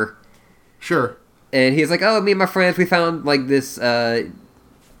cave diver. Sure. And he's like, oh, me and my friends, we found, like, this, this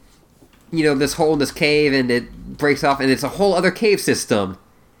hole in this cave, and it breaks off, and it's a whole other cave system.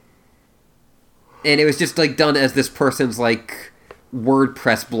 And it was just, like, done as this person's, like,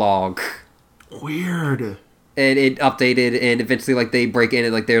 WordPress blog. Weird. And it updated, and eventually, like, they break in,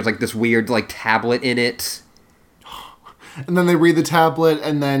 and, like, there's, like, this weird, like, tablet in it. And then they read the tablet,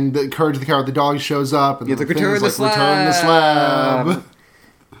 and then the Courage of the Cowardly Dog shows up, and the return the slab. Return the slab.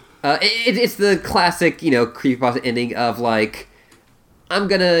 It's the classic, creepypasta ending of, like, I'm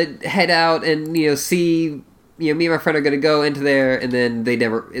gonna head out and, see, me and my friend are gonna go into there, and then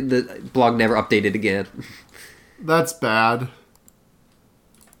the blog never updated again. That's bad.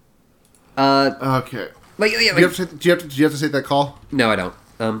 Okay. Like, yeah, do you have to take that call? No, I don't.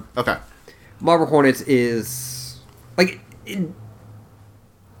 Okay. Marble Hornets is, like,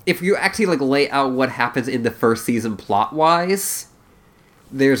 if you actually, like, lay out what happens in the first season plot-wise,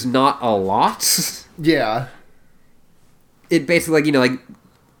 there's not a lot. Yeah. It basically, like,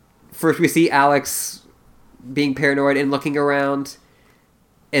 first we see Alex being paranoid and looking around,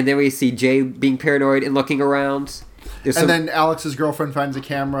 and then we see Jay being paranoid and looking around. Then Alex's girlfriend finds a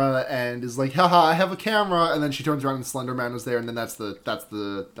camera and is like, haha, I have a camera, and then she turns around and Slender Man was there, and then that's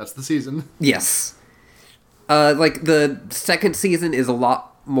the season. Yes. Like, the second season is a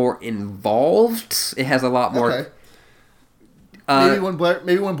lot more involved. It has a lot more... Okay. Maybe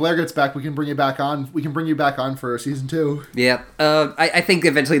when Blair gets back, we can bring you back on. We can bring you back on for season 2. Yeah. I think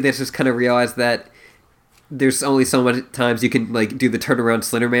eventually they just kind of realize that there's only so much times you can, like, do the turnaround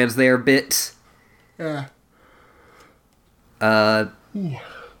Slenderman's there bit. Yeah. But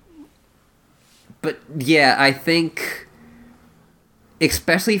yeah, I think,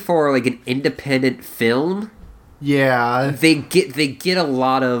 especially for, like, an independent film, yeah, they get a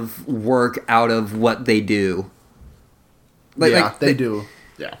lot of work out of what they do. Like, they do.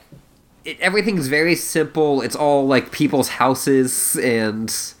 Yeah. everything's very simple. It's all like people's houses,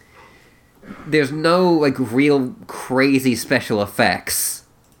 and there's no like real crazy special effects.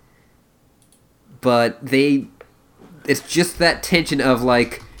 But it's just that tension of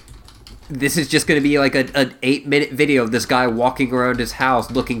like, this is just going to be like an 8-minute video of this guy walking around his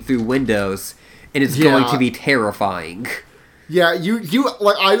house looking through windows, and it's going to be terrifying. Yeah, you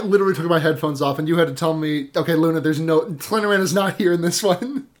like, I literally took my headphones off and you had to tell me, okay, Luna, Slenderman is not here in this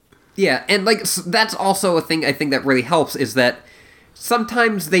one. Yeah, and like, that's also a thing I think that really helps, is that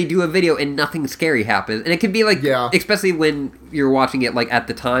sometimes they do a video and nothing scary happens. And it can be like, especially when you're watching it like at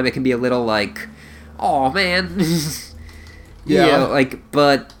the time, it can be a little like, oh man. Yeah. Like,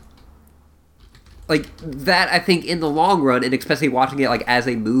 but like that, I think in the long run, and especially watching it like as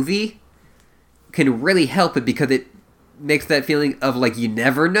a movie, can really help it, because it makes that feeling of like, you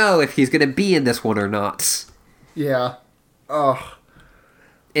never know if he's gonna be in this one or not. Yeah. Ugh.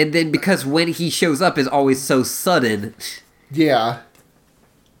 And then because when he shows up is always so sudden. Yeah.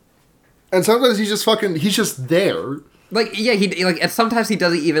 And sometimes he's just there. Like, yeah, and sometimes he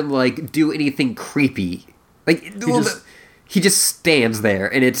doesn't even like do anything creepy. Like, he just stands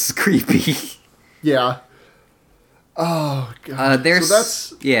there and it's creepy. Yeah. Oh god.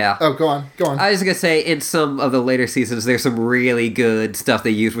 Yeah. Oh, go on. I was gonna say, in some of the later seasons, there's some really good stuff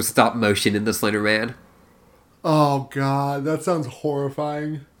they use with stop motion in the Slender Man. Oh god, that sounds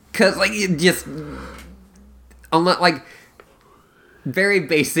horrifying. 'Cause like, it just, unless like, very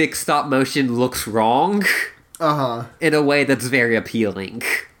basic stop motion looks wrong. In a way that's very appealing.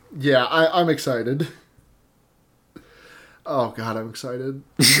 Yeah, I'm excited. Oh god, I'm excited.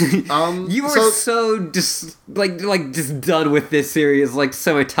 You were so just just done with this series like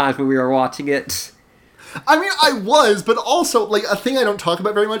so many times when we were watching it. I mean, I was, but also, like, a thing I don't talk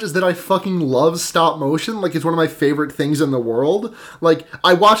about very much is that I fucking love stop motion. Like, it's one of my favorite things in the world. Like,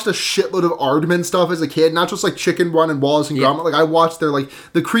 I watched a shitload of Aardman stuff as a kid, not just, like, Chicken Run and Wallace and Gromit. Like, I watched their, like,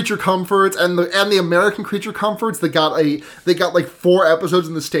 the Creature Comforts and the American Creature Comforts that got, like, 4 episodes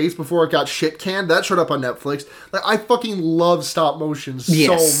in the States before it got shit canned. That showed up on Netflix. Like, I fucking love stop motion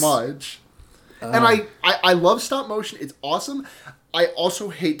so much. And I love stop motion. It's awesome. I also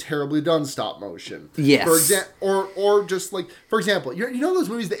hate terribly done stop motion. Yes. Or just like, for example, you know those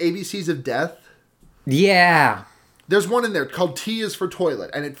movies, the ABCs of Death? Yeah. There's one in there called T is for Toilet,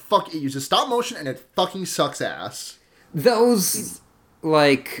 and it uses stop motion, and it fucking sucks ass. Those,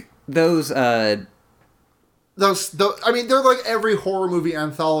 I mean, they're like every horror movie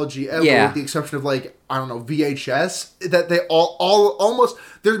anthology ever, with the exception of, like, I don't know, VHS, that they all almost,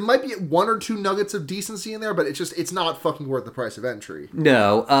 there might be 1 or 2 nuggets of decency in there, but it's not fucking worth the price of entry.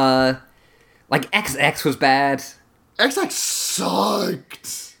 No, like, XX was bad. XX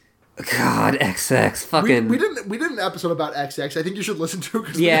sucked. God, XX, fucking... We did an episode about XX. I think you should listen to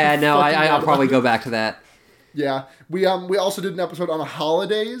it. Yeah, no, I'll probably go back to that. Yeah. We also did an episode on the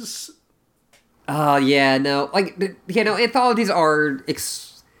holidays. Yeah, no, like, you know, anthologies are,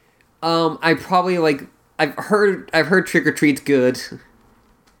 I probably, like, I've heard Trick or Treat's good.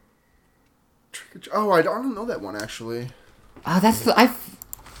 Oh, I don't know that one, actually. That's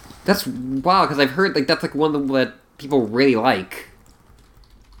wow, because I've heard, like, that's, like, one that people really like.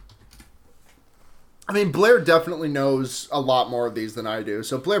 I mean, Blair definitely knows a lot more of these than I do,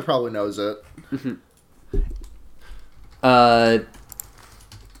 so Blair probably knows it.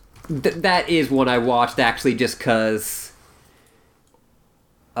 That is one I watched, actually, just because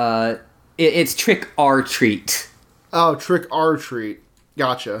it's Trick or Treat. Oh, Trick or Treat.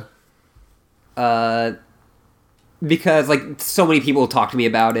 Gotcha. Because, like, so many people talk to me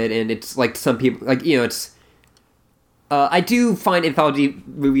about it, and it's, like, some people, like, you know, it's... I do find anthology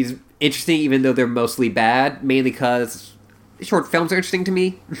movies interesting, even though they're mostly bad, mainly because short films are interesting to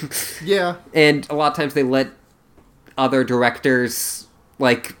me. Yeah. And a lot of times they let other directors,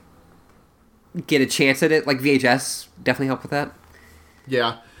 like, get a chance at it. Like, VHS definitely help with that.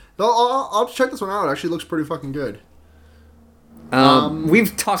 Yeah. I'll check this one out. It actually looks pretty fucking good.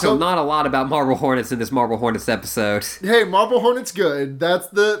 We've talked not a lot about Marble Hornets in this Marble Hornets episode. Hey, Marble Hornets good. That's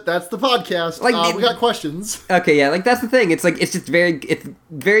the podcast. Like, we got questions. Okay, yeah, like, that's the thing. It's like, it's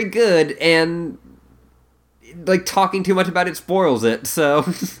very good, and like, talking too much about it spoils it. So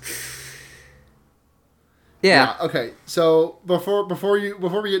yeah. Okay. So before we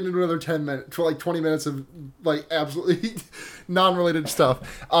get into another 10 minutes, like 20 minutes of, like, absolutely non-related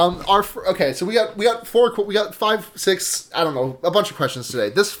stuff. So we got 5, 6, I don't know, a bunch of questions today.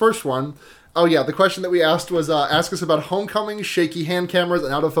 This first one, the question that we asked was, ask us about homecoming, shaky hand cameras,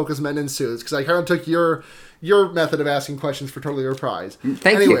 and out-of-focus men in suits, because I kind of took your method of asking questions for Totally Reprised.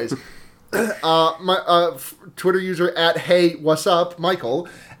 Thank you. My Twitter user at Hey What's Up Michael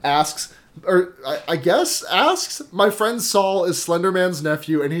asks, or I guess asks, my friend Saul is Slenderman's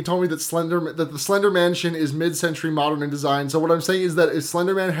nephew, and he told me that the Slender Mansion is mid-century modern in design. So what I'm saying is that if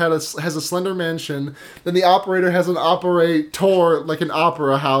Slenderman has a Slender Mansion, then the operator has an operator like an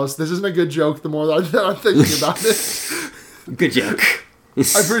opera house. This isn't a good joke. The more that I'm thinking about it, Good joke.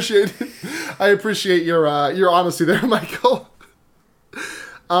 I appreciate your honesty there, Michael.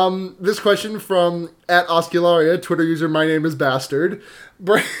 This question from at Oscularia, Twitter user my name is Bastard.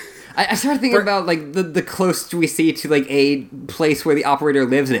 I started thinking about, like, the closest we see to, like, a place where the operator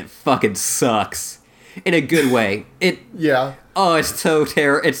lives, and it fucking sucks. In a good way. Yeah. Oh, it's so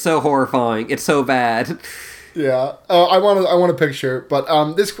it's so horrifying. It's so bad. Yeah. I want a picture, but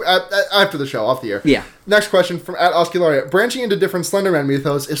this after the show, off the air. Yeah. Next question from at Oscularia. Branching into different Slenderman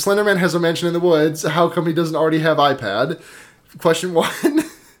mythos, if Slenderman has a mansion in the woods, how come he doesn't already have iPad? Question 1.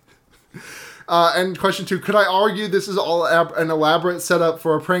 And question 2, could I argue this is all an elaborate setup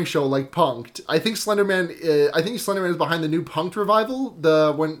for a prank show like Punk'd? I think Slenderman is behind the new Punk'd revival,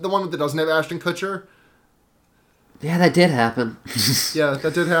 the one that doesn't have Ashton Kutcher. Yeah, that did happen. Yeah,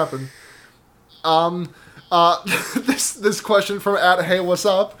 that did happen. This question from at Hey What's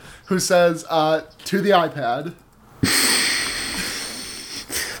Up, who says, to the iPad.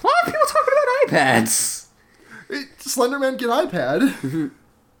 A lot of people talking about iPads. Slenderman get iPad.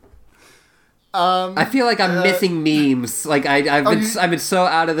 I feel like I'm missing memes. Like I've been so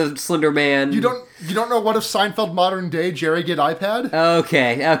out of the Slender Man. You don't know what if Seinfeld modern day Jerry get iPad?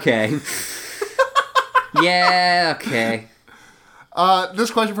 Okay. Yeah, okay.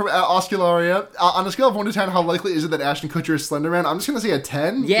 This question from Oscularia. On a scale of 1 to 10, how likely is it that Ashton Kutcher is Slenderman? I'm just going to say a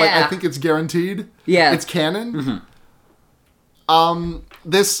 10. Yeah. Like, I think it's guaranteed. Yeah. It's canon. Mm-hmm.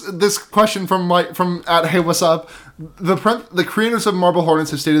 This question from at Hey What's Up. The creators of Marble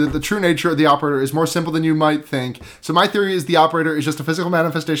Hornets have stated that the true nature of the operator is more simple than you might think. So my theory is the operator is just a physical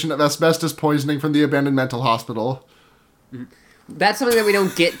manifestation of asbestos poisoning from the abandoned mental hospital. That's something that we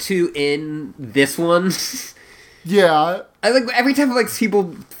don't get to in this one. Yeah. I like every time like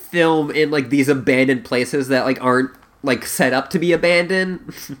people film in like these abandoned places that like aren't like set up to be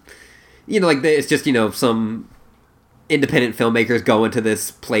abandoned. Like it's just some independent filmmakers go into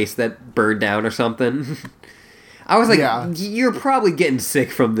this place that burned down or something. I was like, yeah. You're probably getting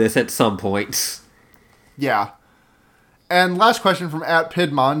sick from this at some point. Yeah. And last question from at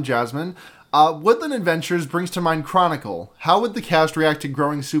Pidmon, Jasmine. Woodland Adventures brings to mind Chronicle. How would the cast react to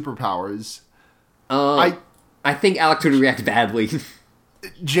growing superpowers? I think Alex would react badly.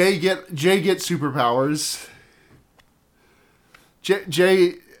 Jay get superpowers.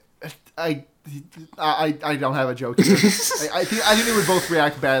 Jay, I don't have a joke here. I think they would both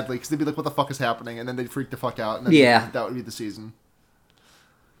react badly because they'd be like, "What the fuck is happening?" and then they'd freak the fuck out. And then that would be the season.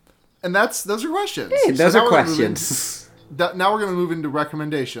 And those are questions. Hey, those are questions. Now we're gonna move into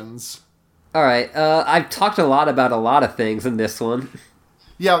recommendations. All right. I've talked a lot about a lot of things in this one.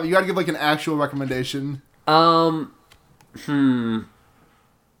 Yeah, you got to give like an actual recommendation. I'm trying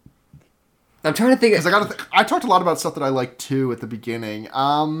to think. Because I talked a lot about stuff that I like too at the beginning.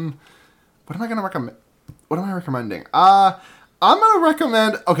 What am I gonna recommend? What am I recommending? I'm gonna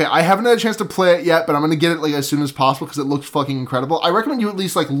recommend. Okay, I haven't had a chance to play it yet, but I'm gonna get it like as soon as possible because it looks fucking incredible. I recommend you at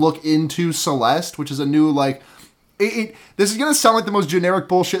least like look into Celeste, which is a new like. This is gonna sound like the most generic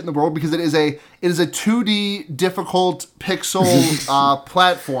bullshit in the world because it is a 2D difficult pixel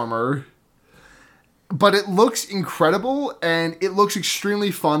platformer. But it looks incredible, and it looks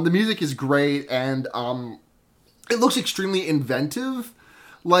extremely fun. The music is great, and it looks extremely inventive.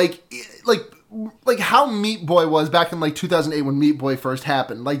 Like how Meat Boy was back in like 2008 when Meat Boy first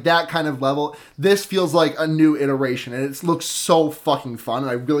happened. Like that kind of level. This feels like a new iteration, and it looks so fucking fun,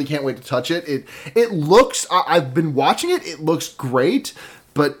 and I really can't wait to touch it. It looks... I've been watching it. It looks great,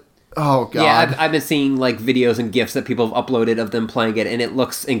 but... Oh, God. Yeah, I've been seeing like videos and GIFs that people have uploaded of them playing it, and it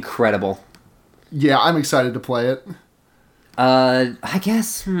looks incredible. Yeah, I'm excited to play it. I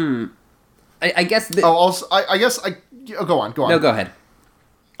guess, I guess... Go on. No, go ahead.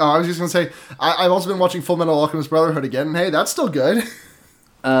 I was just going to say, I've also been watching Full Metal Alchemist Brotherhood again, and hey, that's still good.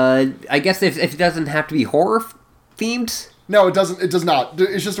 I guess if it doesn't have to be horror-themed... No, it doesn't. It does not.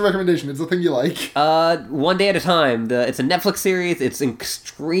 It's just a recommendation. It's the thing you like. One Day at a Time. It's a Netflix series. It's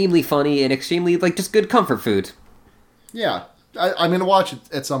extremely funny and extremely, like, just good comfort food. Yeah. I'm going to watch it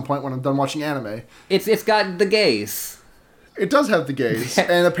at some point when I'm done watching anime. It's got the gays. It does have the gays.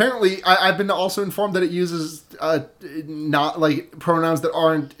 And apparently, I've been also informed that it uses not, like, pronouns that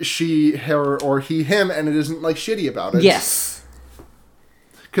aren't she, her, or he, him, and it isn't, like, shitty about it. Yes.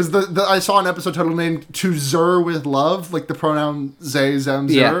 Because I saw an episode title named To Zur with Love, like the pronoun they, them,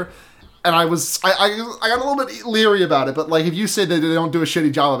 zur. Yeah. and I got a little bit leery about it, but like if you say that they don't do a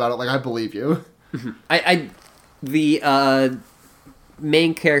shitty job about it, like I believe you. The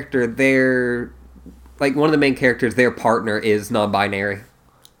main character, one of the main characters, their partner is non-binary.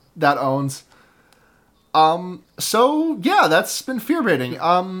 That owns. So yeah, that's been Fear Baiting.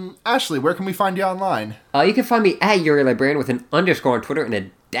 Ashley, where can we find you online? You can find me at Yuri Librarian with an underscore on Twitter and a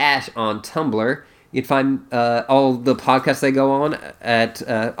dash on Tumblr. You can find all the podcasts I go on at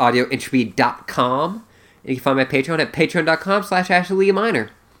audioentropy.com. And you can find my Patreon at patreon.com/AshleyLeahMiner.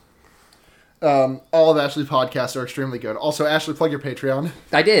 All of Ashley's podcasts are extremely good. Also, Ashley, plug your Patreon.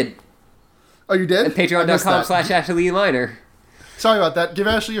 I did. Oh, you did? At patreon.com/AshleyLeahMiner. Sorry about that. Give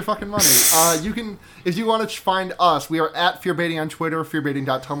Ashley your fucking money. You can, if you want to find us, we are at FearBaiting on Twitter,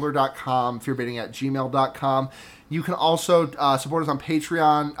 fearbaiting.tumblr.com, fearbaiting@gmail.com. You can also support us on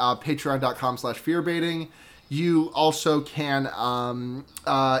Patreon, patreon.com/fearbaiting. You also can,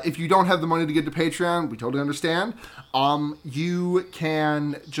 if you don't have the money to get to Patreon, we totally understand. You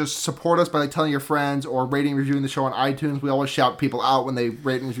can just support us by like telling your friends or rating and reviewing the show on iTunes. We always shout people out when they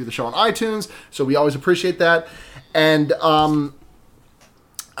rate and review the show on iTunes, so we always appreciate that. And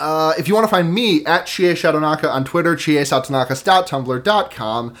if you want to find me at Chie Shadonaka on Twitter,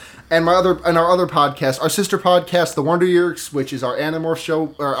 chiesatonaka.tumblr.com, and our other podcast, our sister podcast, The Wonder Years, which is our Animorphs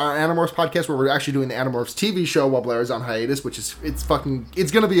show, or our Animorphs podcast, where we're actually doing the Animorphs TV show while Blair is on hiatus, which is it's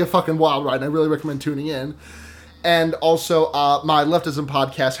gonna be a fucking wild ride, and I really recommend tuning in. And also my leftism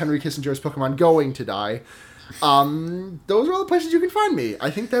podcast, Henry Kissinger's Pokemon Going to Die. Those are all the places you can find me.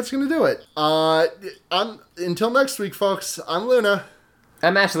 I think that's gonna do it. Until next week, folks. I'm Luna.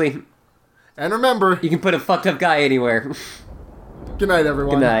 I'm Ashley. And remember, you can put a fucked up guy anywhere. Good night,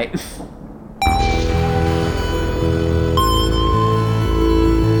 everyone. Good night.